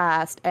diverse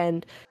cast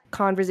and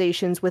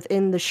conversations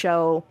within the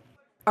show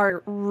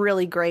are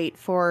really great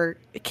for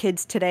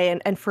kids today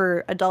and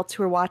for adults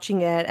who are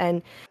watching it.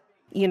 And,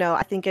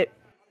 I think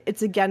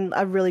it's again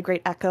a really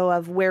great echo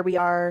of where we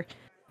are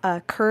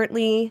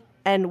currently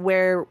and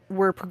where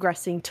we're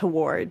progressing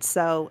towards.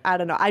 So I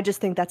don't know. I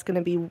just think that's going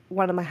to be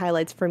one of my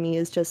highlights for me,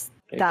 is just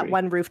that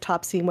one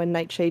rooftop scene when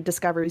Nightshade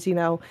discovers,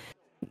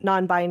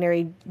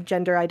 non-binary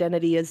gender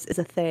identity is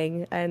a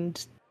thing.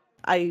 And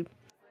I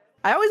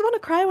always want to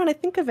cry when I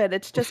think of it.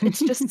 It's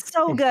just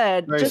so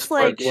good. Just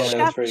like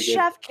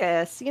chef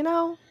kiss,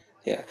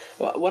 Yeah.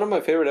 Well, one of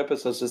my favorite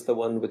episodes is the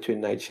one between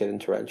Nightshade and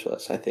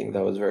Tarantulas. I think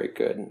that was very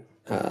good.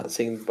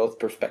 Seeing both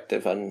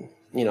perspective on,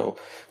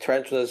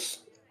 Tarantulas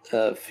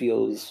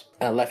feels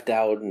left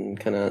out and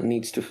kind of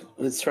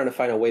it's trying to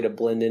find a way to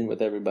blend in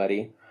with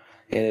everybody.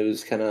 And it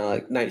was kind of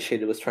like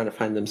Nightshade was trying to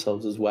find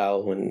themselves as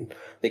well when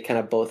they kind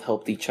of both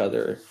helped each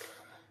other.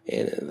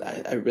 And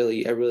I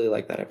really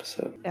like that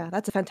episode. Yeah,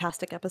 that's a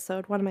fantastic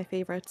episode. One of my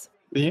favorites.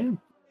 Yeah.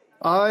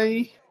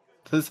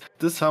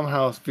 This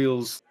somehow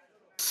feels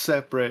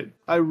separate.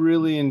 I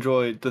really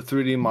enjoyed the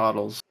 3D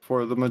models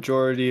for the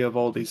majority of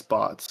all these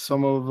bots.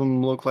 Some of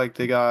them look like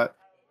they got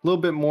a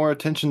little bit more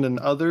attention than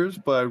others,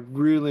 but I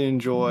really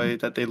enjoy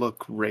that they look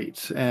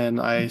great.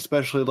 And I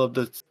especially love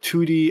the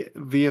 2D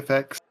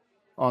VFX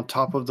on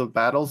top of the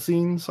battle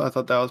scenes. I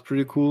thought that was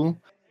pretty cool.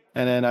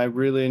 And then I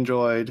really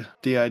enjoyed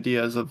the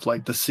ideas of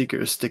like the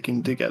Seekers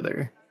sticking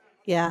together.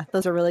 Yeah,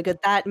 those are really good.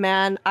 That,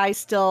 man, I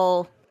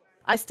still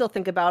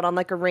think about on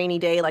like a rainy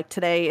day like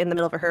today in the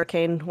middle of a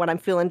hurricane when I'm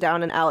feeling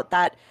down and out.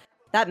 That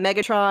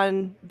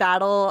Megatron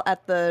battle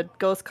at the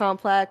Ghost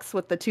Complex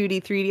with the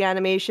 2D, 3D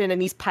animation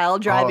and he's pile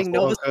driving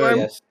Nova Storm.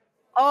 Yes.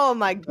 Oh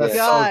my That's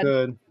god. so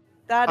good.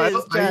 That is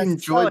just I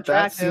enjoyed so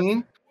attractive. that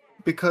scene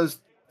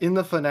because in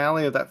the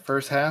finale of that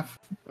first half,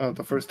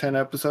 the first 10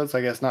 episodes, I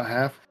guess not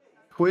half,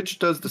 Twitch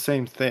does the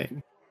same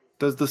thing.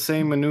 Does the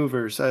same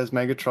maneuvers as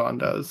Megatron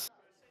does.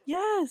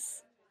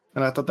 Yes.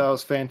 And I thought that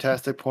was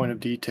fantastic point of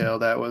detail.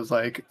 That was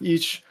like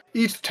each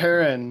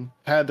Terran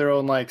had their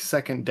own like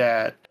second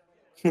dad.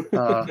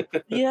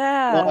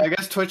 Yeah. Well, I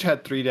guess Twitch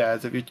had 3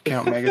 dads if you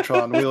count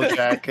Megatron,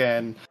 Wheeljack,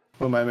 and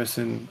who am I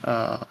missing?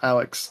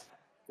 Alex.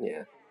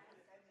 Yeah.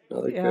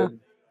 No, they're good.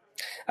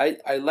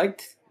 I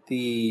liked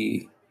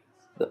the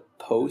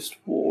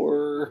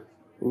post-war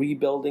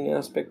rebuilding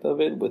aspect of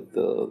it with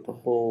the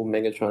whole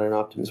Megatron and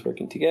Optimus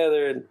working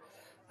together, and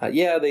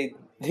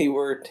they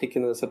were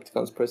taking the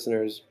Decepticons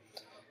prisoners,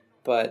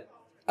 but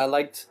I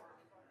liked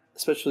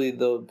especially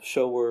the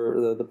show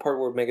where the part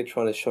where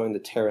Megatron is showing the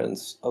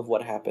Terrans of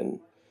what happened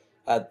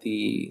at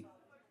the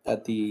I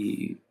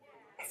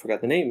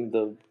forgot the name,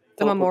 the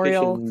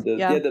memorial,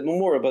 the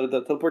memorial, but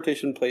the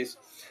teleportation place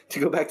to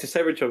go back to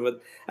Cybertron.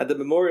 But at the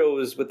memorial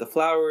was with the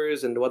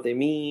flowers and what they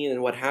mean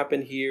and what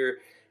happened here,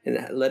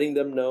 and letting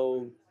them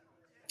know,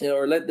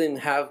 or let them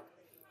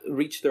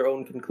reach their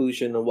own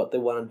conclusion on what they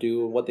want to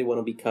do and what they want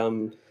to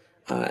become.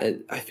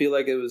 I feel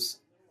like it was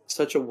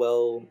such a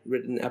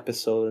well-written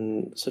episode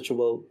and such a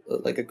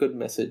like a good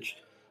message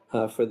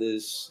for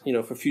this,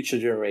 for future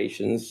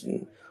generations,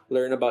 and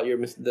learn about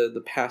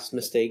the past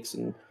mistakes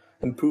and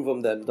improve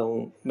on them,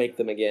 don't make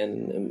them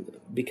again, and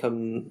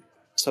become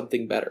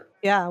something better.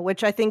 Yeah,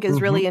 which I think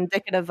is really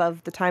indicative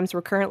of the times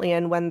we're currently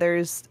in, when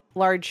there's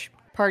large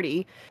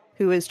party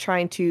who is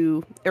trying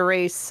to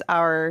erase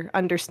our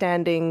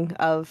understanding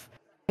of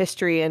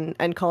history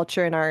and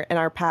culture in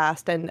our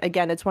past. And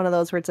again, it's one of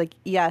those where it's like,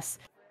 yes,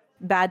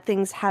 bad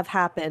things have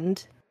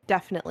happened,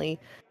 definitely,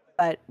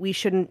 but we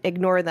shouldn't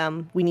ignore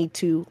them. We need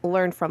to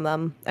learn from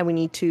them, and we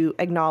need to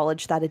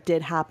acknowledge that it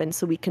did happen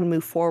so we can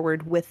move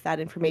forward with that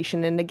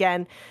information. And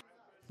again,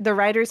 the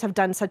writers have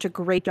done such a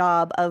great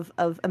job of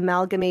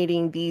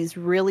amalgamating these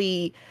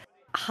really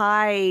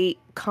high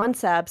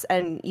concepts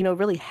and,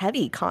 really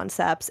heavy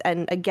concepts.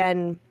 And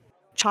again,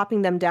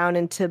 chopping them down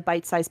into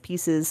bite-sized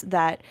pieces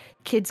that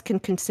kids can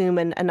consume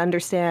and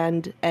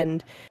understand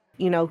and,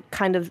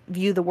 kind of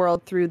view the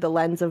world through the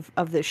lens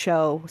of the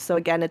show. So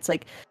again, it's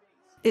like,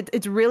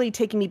 it's really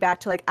taking me back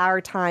to like our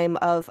time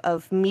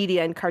of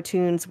media and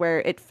cartoons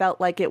where it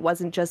felt like it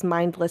wasn't just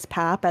mindless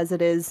pap as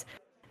it is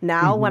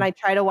now when I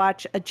try to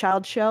watch a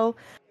child show.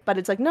 But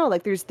it's like, no,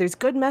 like there's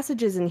good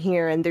messages in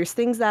here, and there's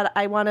things that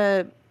I want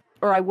to,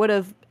 or I would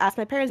have asked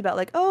my parents about,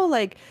 like, oh,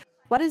 like,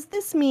 what does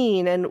this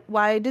mean? And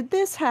why did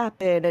this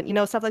happen?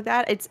 And, stuff like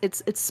that.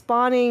 It's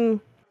spawning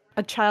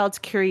a child's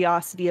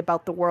curiosity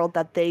about the world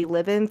that they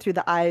live in through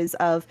the eyes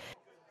of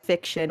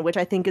fiction, which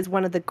I think is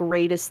one of the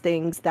greatest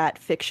things that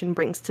fiction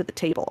brings to the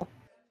table.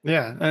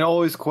 Yeah, and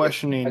always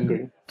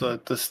questioning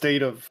the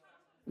state of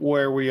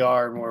where we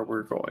are and where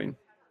we're going.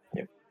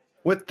 Yeah.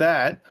 With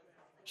that,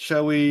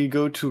 shall we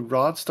go to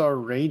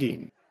Rodstar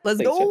rating?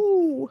 Let's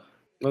go!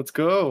 Let's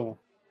go.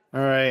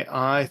 All right,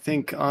 I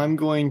think I'm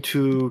going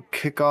to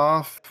kick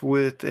off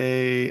with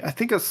I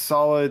think a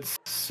solid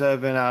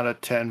 7 out of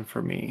 10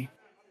 for me.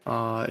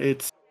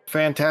 It's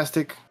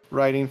fantastic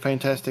writing,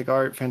 fantastic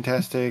art,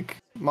 fantastic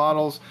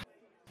models.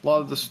 A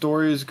lot of the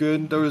story is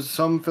good. There was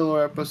some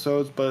filler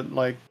episodes, but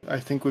like I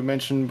think we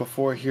mentioned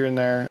before, here and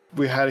there,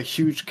 we had a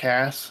huge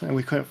cast and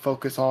we couldn't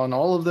focus on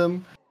all of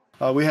them.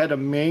 We had a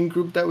main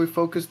group that we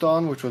focused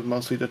on, which was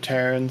mostly the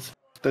Terrans.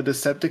 The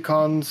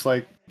Decepticons,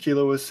 like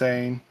Kilo was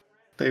saying,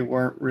 they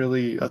weren't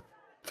really a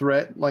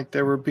threat like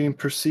they were being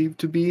perceived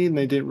to be, and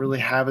they didn't really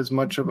have as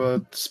much of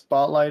a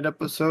spotlight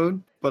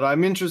episode. But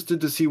I'm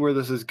interested to see where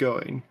this is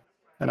going,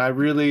 and I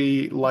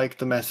really like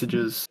the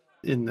messages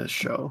in this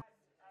show.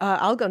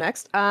 I'll go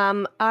next.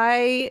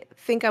 I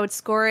think I would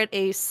score it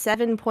a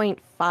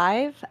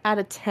 7.5 out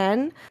of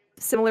 10.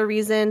 Similar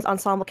reasons,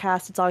 ensemble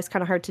cast, it's always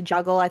kind of hard to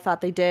juggle. I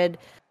thought they did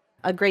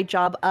a great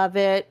job of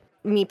it.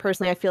 Me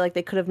personally, I feel like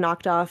they could have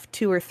knocked off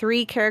 2 or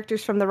 3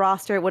 characters from the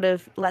roster. It would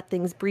have let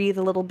things breathe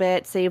a little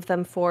bit, saved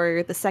them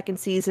for the second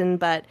season,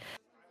 but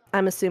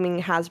I'm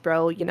assuming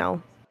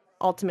Hasbro,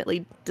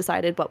 ultimately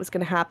decided what was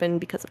going to happen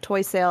because of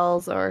toy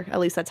sales, or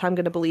at least that's how I'm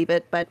going to believe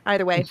it. But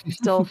either way,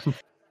 still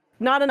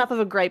not enough of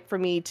a gripe for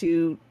me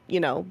to,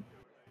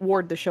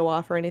 ward the show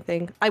off or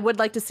anything. I would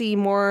like to see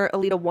more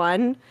Alita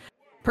 1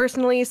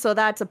 personally, so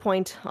that's a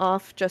point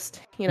off.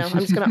 Just, I'm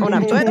just going to own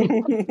up to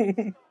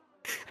it.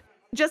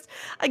 Just,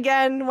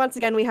 once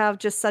again, we have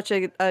just such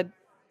an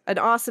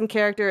awesome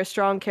character, a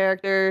strong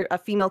character, a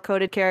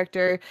female-coded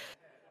character,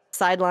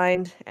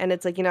 sidelined, and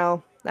it's like,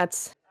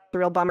 that's the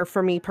real bummer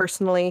for me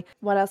personally.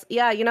 What else?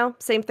 Yeah,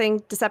 same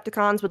thing.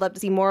 Decepticons, would love to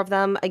see more of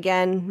them.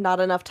 Again, not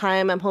enough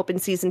time. I'm hoping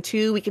season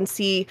 2 we can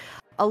see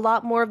a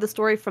lot more of the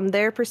story from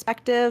their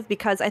perspective,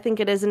 because I think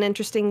it is an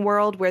interesting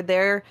world where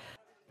they're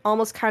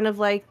almost kind of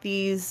like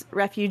these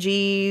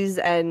refugees,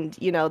 and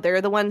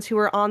they're the ones who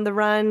are on the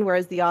run,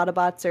 whereas the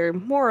Autobots are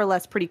more or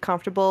less pretty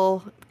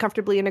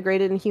comfortably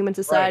integrated in human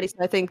society. Right.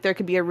 So I think there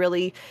could be a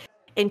really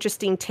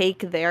interesting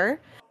take there.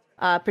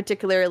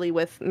 Particularly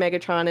with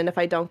Megatron, and if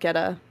I don't get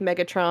a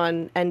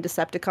Megatron and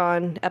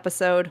Decepticon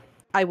episode,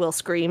 I will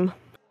scream.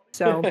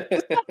 So,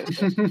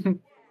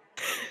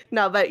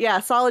 no, but yeah,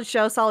 solid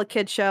show, solid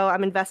kid show.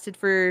 I'm invested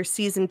for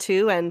season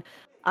 2, and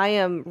I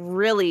am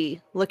really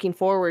looking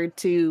forward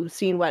to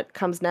seeing what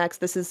comes next.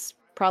 This is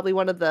probably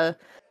one of the,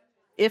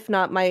 if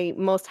not my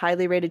most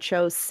highly rated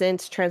shows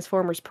since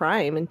Transformers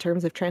Prime in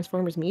terms of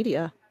Transformers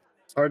media.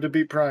 It's hard to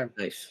beat Prime.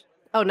 Nice.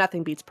 Oh,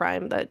 nothing beats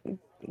Prime, but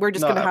we're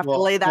just going to have to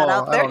lay that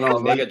out there. I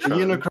don't know. The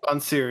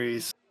Unicron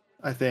series,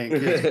 I think.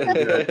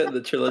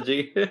 The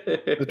trilogy.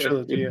 The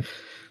trilogy, yeah.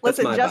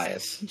 Listen, That's my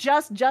bias.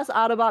 Just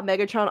Autobot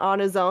Megatron on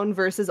his own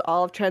versus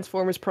all of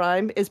Transformers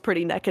Prime is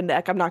pretty neck and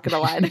neck. I'm not going to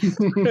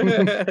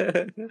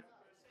lie.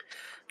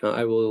 No,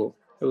 I will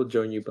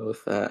join you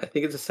both. I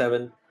think it's a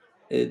 7.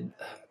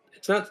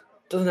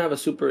 Doesn't have a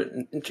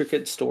super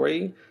intricate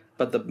story,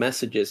 but the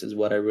messages is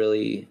what I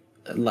really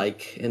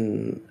like,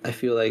 and I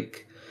feel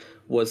like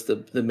was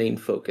the main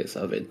focus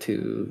of it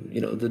too.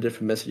 The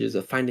different messages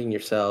of finding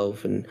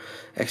yourself and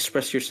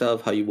express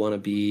yourself how you want to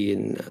be,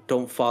 and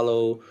don't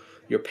follow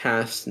your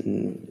past,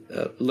 and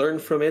learn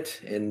from it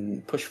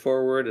and push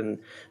forward and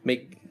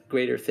make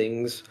greater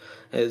things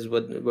is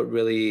what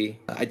really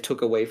I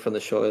took away from the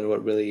show, and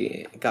what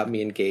really got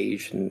me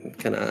engaged and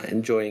kind of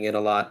enjoying it a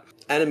lot.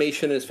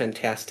 Animation is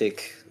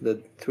fantastic.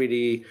 The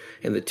 3D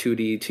and the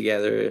 2D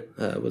together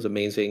was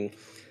amazing.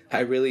 I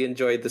really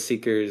enjoyed the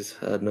Seekers,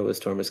 Nova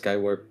Storm and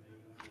Skywarp.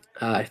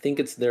 I think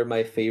they're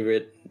my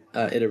favorite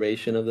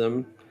iteration of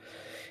them,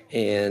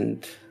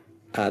 and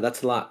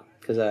that's a lot,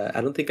 because I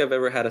don't think I've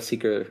ever had a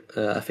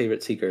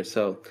favorite Seeker,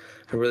 so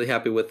I'm really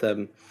happy with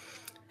them.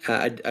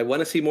 I want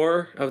to see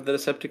more of the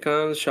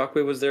Decepticons.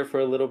 Shockwave was there for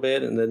a little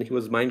bit, and then he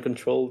was mind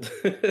controlled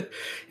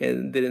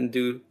and didn't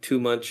do too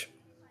much.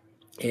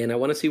 And I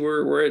want to see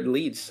where it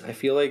leads. I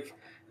feel like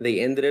they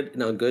ended it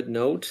on a good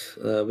note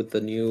with the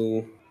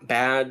new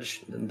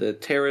badge, and the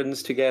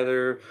Terrans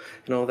together,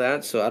 and all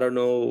that. So I don't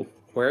know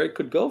where it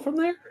could go from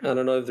there. I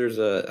don't know if there's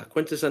a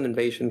Quintesson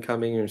invasion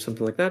coming or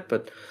something like that,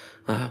 but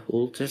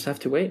we'll just have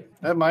to wait.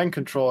 That mind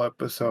control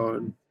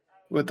episode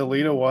with the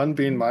Lita one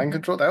being mind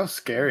controlled, that was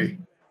scary.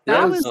 That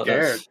I was- was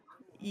scared.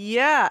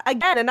 Yeah,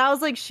 again, and I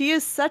was like, she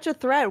is such a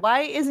threat. Why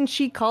isn't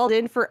she called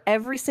in for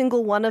every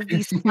single one of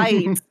these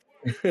fights?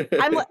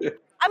 I'm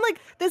like,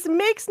 this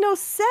makes no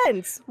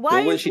sense. Why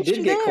Well, when isn't she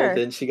did get called there?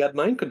 in, she got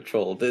mind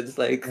controlled. It's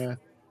like, Yeah.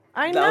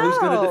 I now who's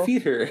gonna know.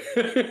 defeat her?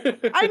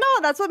 I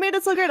know. That's what made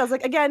it so great. I was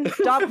like, again,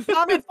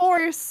 dominant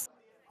force.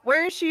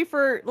 Where is she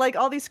for like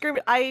all these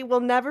screaming? I will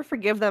never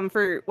forgive them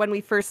for when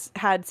we first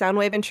had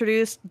Soundwave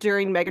introduced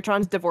during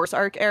Megatron's divorce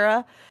arc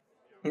era.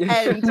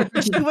 And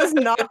she was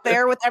not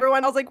there with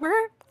everyone. I was like,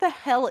 where the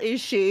hell is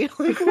she?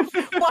 Like,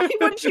 why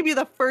wouldn't she be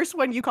the first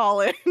one you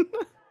call in?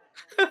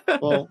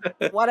 Well,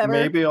 Whatever.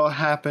 maybe it'll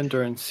happen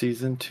during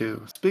season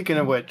 2. Speaking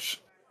of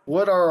which,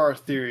 what are our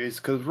theories?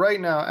 Because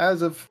right now,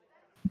 as of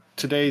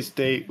today's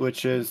date,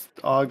 which is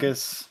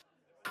August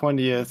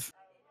 20th,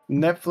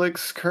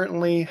 Netflix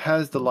currently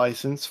has the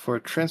license for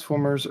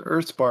Transformers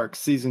Earthspark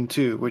Season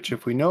 2, which,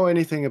 if we know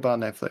anything about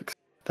Netflix,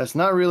 that's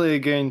not really a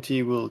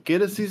guarantee we'll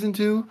get a Season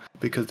 2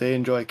 because they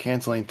enjoy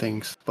canceling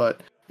things.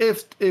 But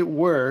if it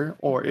were,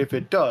 or if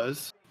it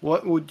does,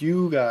 what would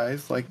you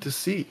guys like to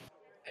see?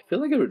 I feel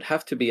like it would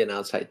have to be an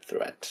outside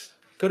threat.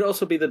 Could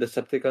also be the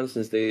Decepticons,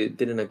 since they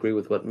didn't agree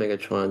with what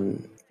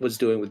Megatron was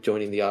doing with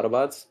joining the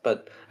Autobots.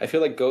 But I feel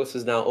like Ghost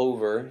is now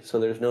over, so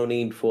there's no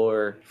need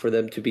for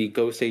them to be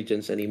Ghost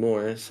agents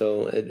anymore.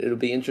 So it'll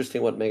be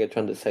interesting what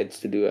Megatron decides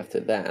to do after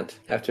that.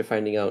 After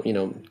finding out,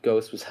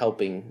 Ghost was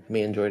helping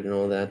Mandroid and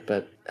all that.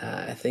 But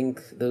I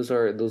think those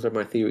are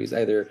my theories.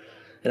 Either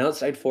an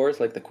outside force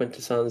like the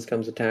Quintessons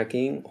comes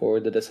attacking, or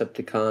the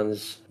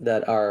Decepticons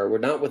that were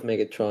not with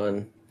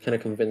Megatron kind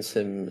of convince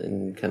him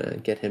and kind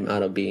of get him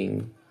out of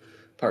being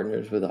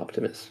partners with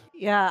Optimus.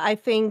 Yeah, I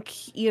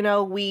think,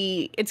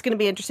 it's going to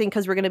be interesting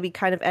because we're going to be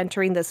kind of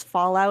entering this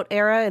Fallout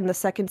era in the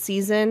second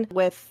season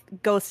with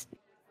Ghost,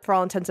 for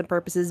all intents and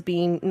purposes,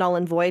 being null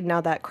and void now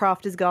that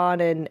Croft is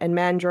gone and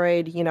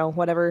Mandroid,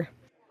 whatever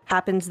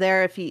happens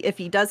there. If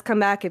he does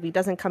come back, if he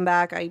doesn't come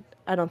back, I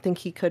don't think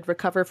he could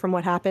recover from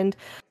what happened.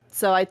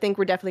 So I think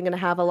we're definitely going to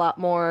have a lot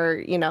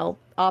more,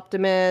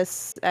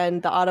 Optimus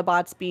and the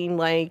Autobots being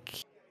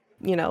like,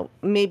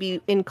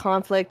 maybe in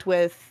conflict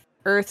with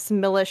Earth's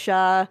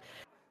militia,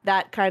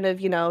 that kind of,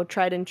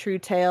 tried and true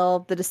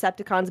tale. The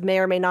Decepticons may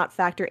or may not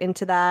factor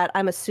into that.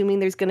 I'm assuming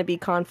there's going to be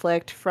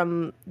conflict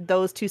from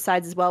those two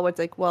sides as well, where it's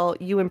like, well,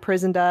 you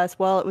imprisoned us.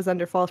 Well, it was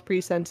under false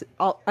pretenses.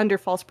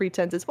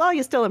 Well,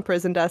 you still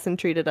imprisoned us and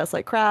treated us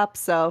like crap,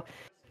 so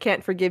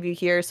can't forgive you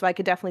here. So I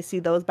could definitely see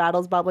those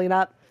battles bubbling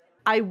up.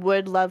 I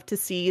would love to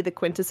see the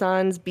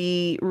Quintessons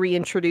be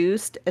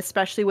reintroduced,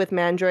 especially with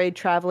Mandroid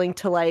traveling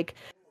to, like,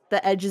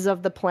 the edges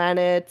of the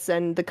planets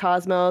and the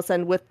cosmos,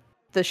 and with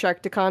the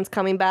Sharkticons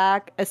coming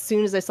back. As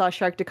soon as I saw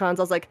Sharkticons,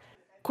 I was like,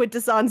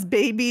 Quintessons,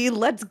 baby,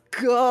 let's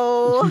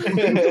go.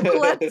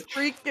 Let's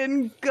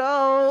freaking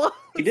go.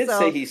 He did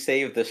say he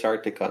saved the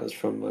Sharkticons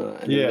from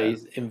an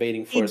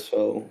invading force,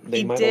 so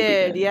they might all be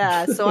dead.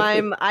 Yeah. So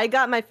I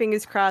got my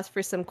fingers crossed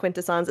for some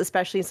Quintessons,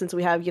 especially since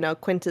we have,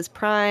 Quintus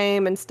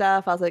Prime and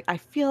stuff. I was like, I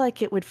feel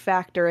like it would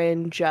factor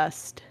in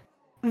just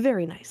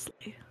very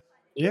nicely.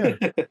 Yeah.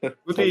 It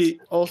would be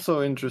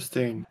also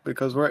interesting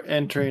because we're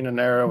entering an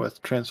era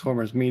with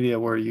Transformers media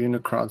where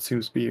Unicron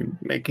seems to be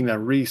making a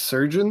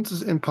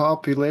resurgence in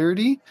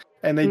popularity.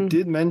 And they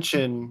did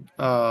mention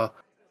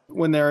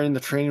when they're in the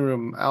training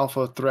room,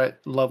 alpha threat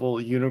level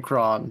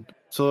Unicron.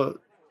 So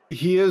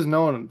he is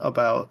known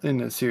about in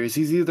the series.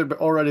 He's either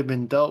already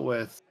been dealt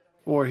with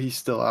or he's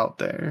still out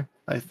there,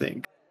 I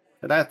think.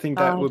 And I think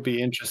that would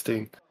be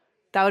interesting.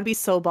 That would be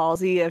so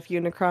ballsy if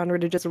Unicron were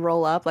to just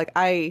roll up.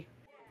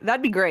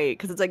 That'd be great,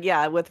 because it's like,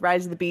 yeah, with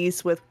Rise of the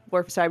Beast, with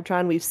War for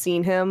Cybertron, we've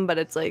seen him, but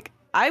it's like,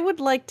 I would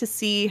like to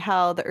see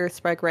how the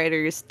Earthspark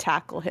writers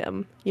tackle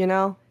him,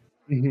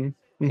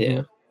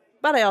 Yeah.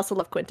 But I also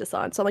love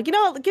Quintesson, so I'm like, give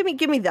me them.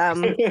 Give me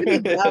them.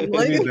 Give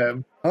me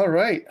them. All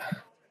right,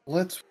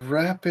 let's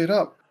wrap it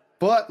up.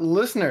 But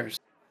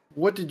listeners,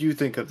 what did you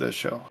think of this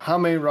show? How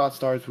many Rot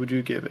Stars would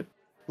you give it?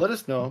 Let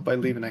us know by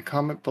leaving a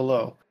comment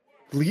below.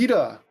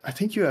 Lita, I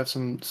think you have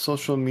some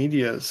social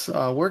medias.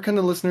 Where can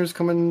the listeners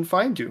come and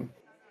find you?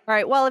 All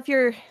right, well, if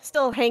you're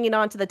still hanging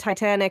on to the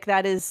Titanic,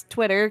 that is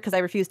Twitter, because I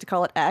refuse to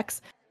call it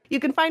X. You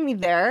can find me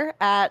there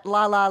at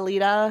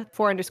LaLaLita,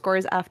 4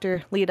 underscores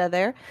after Lita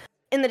there.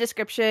 In the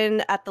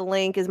description at the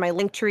link is my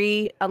link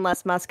tree,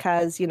 unless Musk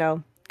has,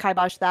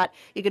 kibosh that.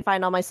 You can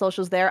find all my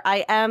socials there.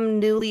 I am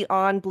newly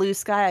on Blue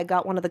Sky. I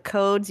got one of the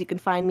codes. You can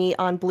find me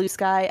on Blue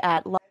Sky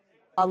at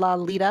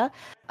LaLaLita.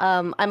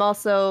 I'm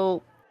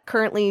also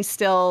currently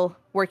still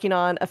working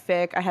on a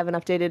fic. I haven't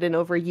updated in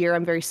over a year.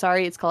 I'm very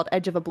sorry. It's called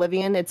Edge of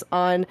Oblivion. It's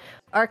on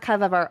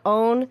Archive of Our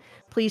Own.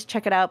 Please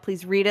check it out.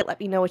 Please read it.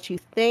 Let me know what you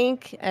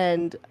think.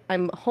 And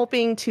I'm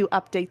hoping to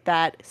update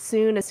that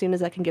soon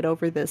as I can get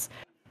over this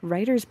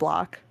writer's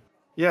block.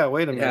 Yeah,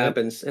 wait a minute. It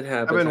happens. It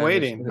I've been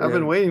waiting. I've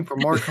been waiting for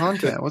more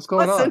content. What's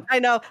going on? I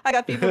know. I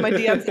got people in my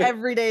DMs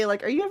every day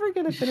like, are you ever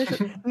going to finish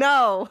it?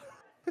 No.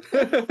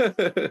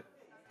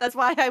 That's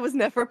why I was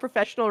never a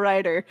professional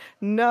writer.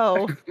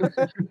 No.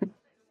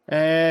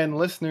 And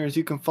listeners,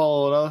 you can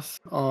follow us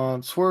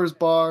on Swerve's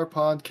Bar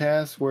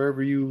Podcast,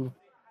 wherever you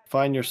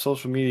find your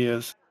social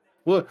medias.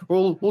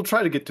 We'll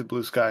try to get to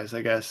Blue Skies,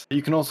 I guess.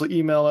 You can also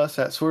email us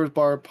at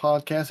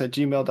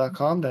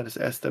swervesbarpodcast@gmail.com. That is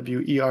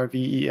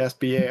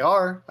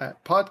SWERVESBAR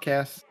at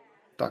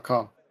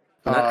podcast.com.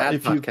 Not at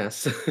If you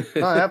podcasts.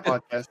 not at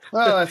podcast,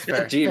 well, that's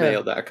fair.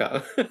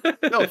 Gmail.com.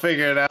 They'll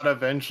figure it out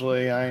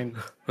eventually.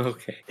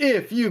 Okay.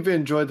 If you've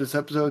enjoyed this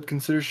episode,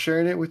 consider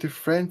sharing it with your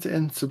friends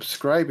and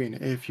subscribing.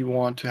 If you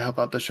want to help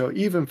out the show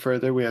even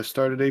further, we have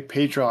started a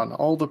Patreon.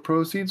 All the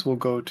proceeds will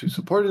go to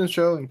supporting the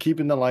show and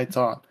keeping the lights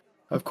on.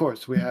 Of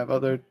course, we have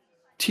other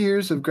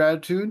tiers of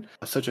gratitude,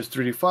 such as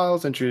 3D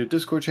files, entry to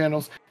Discord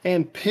channels,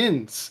 and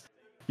pins.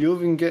 You'll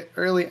even get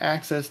early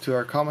access to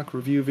our comic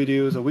review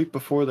videos a week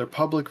before their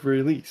public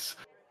release.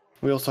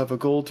 We also have a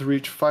goal to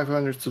reach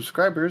 500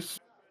 subscribers.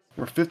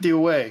 We're 50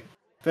 away.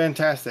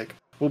 Fantastic.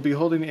 We'll be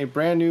holding a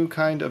brand new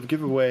kind of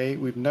giveaway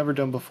we've never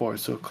done before,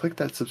 so click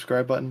that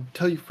subscribe button,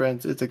 tell your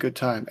friends it's a good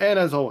time, and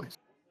as always,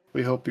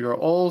 we hope you are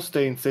all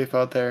staying safe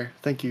out there.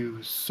 Thank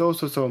you so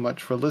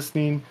much for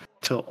listening.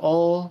 Till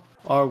all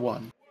are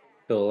one.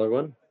 Till our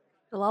one.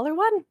 The Lawler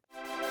one.